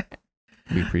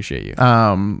 we appreciate you.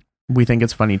 We think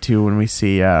it's funny too when we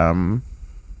see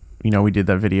we did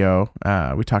that video.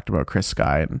 We talked about Chris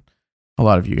Sky, and a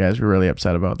lot of you guys were really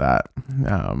upset about that.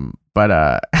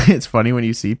 But it's funny when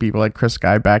you see people like Chris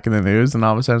Sky back in the news, and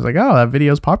all of a sudden it's like, oh, that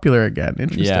video's popular again.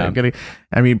 Interesting. Yeah.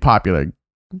 Popular.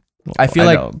 I feel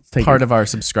like Take part it- of our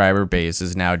subscriber base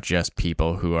is now just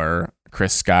people who are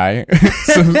Chris Sky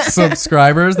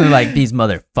subscribers. They're like, these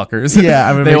motherfuckers. Yeah,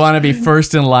 I mean, they want to be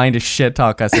first in line to shit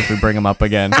talk us if we bring them up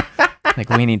again. Like,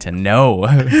 we need to know.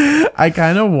 I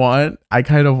kind of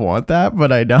want that,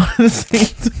 but I don't at the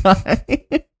same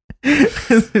time.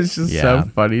 It's just Yeah. so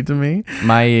funny to me.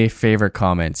 My favorite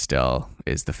comment still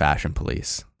is the fashion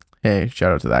police Hey,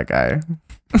 shout out to that guy.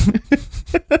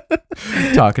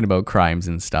 talking about crimes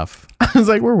and stuff. I was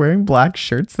like, we're wearing black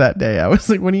shirts that day. I was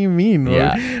like, what do you mean?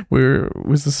 Yeah.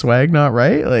 Was the swag not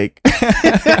right? Like,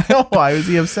 why was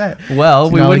he upset? Well,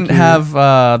 It's we not wouldn't like you-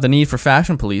 have the need for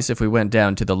fashion police if we went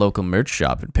down to the local merch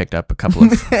shop and picked up a couple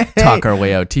of Talk Our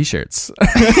Way Out t-shirts.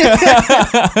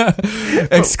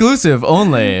 Exclusive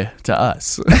only to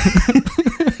us.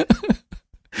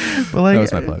 But like, That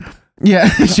was my plug. Yeah,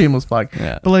 shameless plug.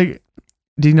 Yeah. But like,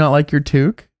 do you not like your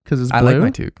toque? Because it's blue. I like my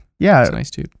toque. Yeah, It's a nice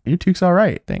toque. your toque's all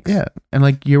right. Thanks. Yeah, and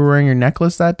like you were wearing your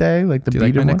necklace that day, like the Do you like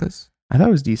my beaded one. necklace? I thought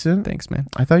it was decent. Thanks, man.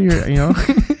 I thought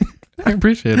I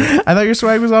appreciate it. I thought your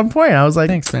swag was on point. I was like,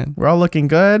 Thanks, man. we're all looking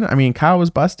good. I mean, Kyle was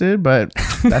busted, but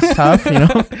that's tough,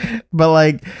 But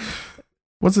like,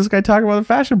 what's this guy talking about the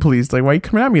fashion police? Like, why are you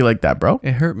coming at me like that, bro?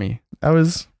 It hurt me.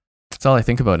 That's all I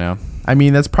think about now. I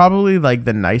mean, that's probably like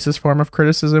the nicest form of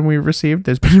criticism we've received.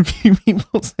 There's been a few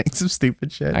people saying some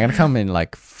stupid shit. I'm gonna come in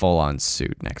like full on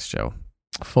suit next show.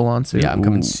 Full on suit. Yeah, I'm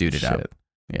coming Ooh, suited shit. up.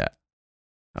 Yeah.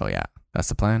 Oh yeah, that's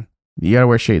the plan. You gotta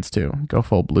wear shades too. Go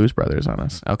full Blues Brothers on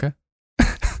us. Okay.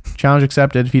 Challenge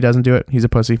accepted. If he doesn't do it, he's a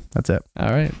pussy. That's it. All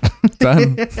right.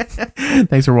 Done.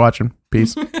 Thanks for watching.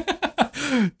 Peace.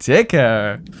 Take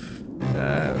care.